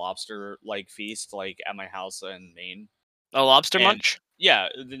like a lobster like feast like at my house in Maine, A lobster And- munch? Yeah,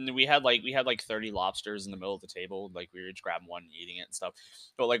 then we had like 30 lobsters in the middle of the table. Like we were each grabbing one and eating it and stuff.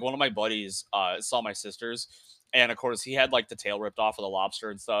 But like one of my buddies saw my sisters, and of course he had like the tail ripped off of the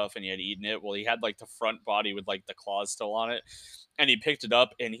lobster and stuff, and he had eaten it. Well, he had like the front body with like the claws still on it, and he picked it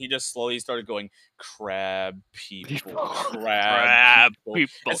up and he just slowly started going, crab people, crab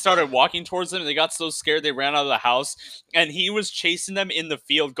people, and started walking towards them. And they got so scared they ran out of the house, and he was chasing them in the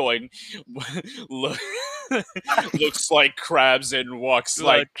field, going, look. Looks like crabs and walks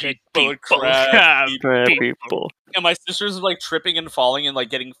like people, crab people. And my sisters were like tripping and falling and like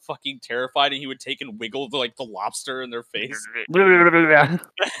getting fucking terrified, and he would take and wiggle like the lobster in their face.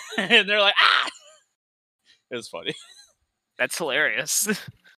 And they're like, ah! It was funny. That's hilarious.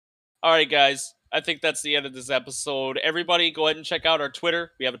 All right, guys. I think that's the end of this episode. Everybody, go ahead and check out our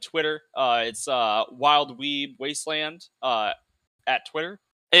Twitter. We have a Twitter. It's Wild Weeb Wasteland at Twitter.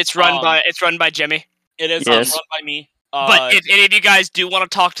 It's run by Jimmy. It is Yes. run by me. But if any of you guys do want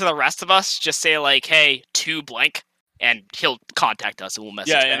to talk to the rest of us, just say like, "Hey, to blank," and he'll contact us and we'll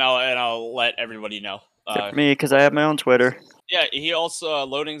message. yeah, back. and I'll let everybody know. Except for me, because I have my own Twitter. Yeah, he also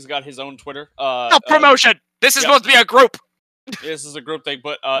Loading's got his own Twitter. No promotion. This is yeah. supposed to be a group. This is a group thing,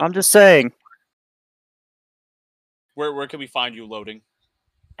 but I'm just saying. where can we find you, Loading?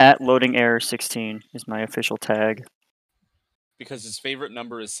 At loading error 16 is my official tag. Because his favorite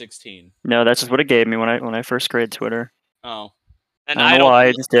number is 16. No, that's just what it gave me when I first created Twitter. Oh, And I don't know why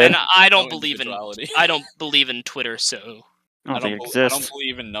I just did. And I don't no believe in. individuality. I don't believe in Twitter, so. I don't think it I exists. don't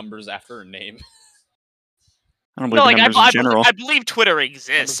believe in numbers after a name. I don't No, believe like in numbers in general. I believe Twitter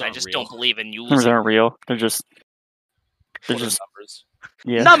exists. Numbers I aren't just real. don't believe in Numbers using. aren't real. They're just Twitter just numbers.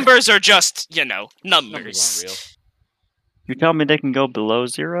 yeah. Numbers are just numbers. Numbers aren't real. You tell me they can go below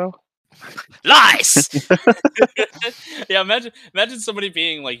 0? Lies. Yeah, imagine somebody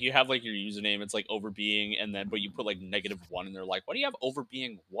being like, you have like your username, it's like overbeing, and then but you put like -1, and they're like, why do you have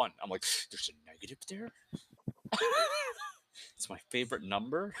overbeing 1? I'm like, there's a negative there. It's my favorite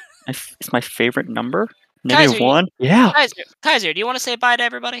number. It's my favorite number. Guys, -1. Yeah. Kaiser, do you want to say bye to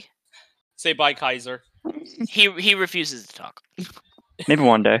everybody? Say bye, Kaiser. He refuses to talk. Maybe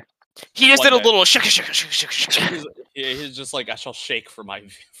one day. He just One did a day. little shaka. He's just like, I shall shake for my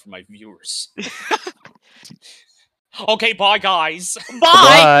viewers. Okay, bye, guys.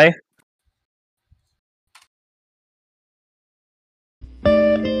 Bye. Bye.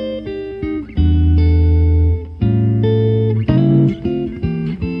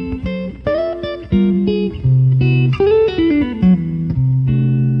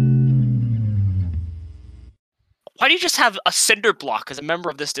 Why do you just have a cinder block as a member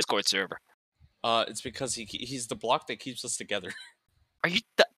of this Discord server? It's because he's the block that keeps us together. Are you?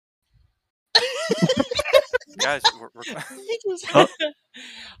 Guys, we're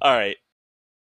All right.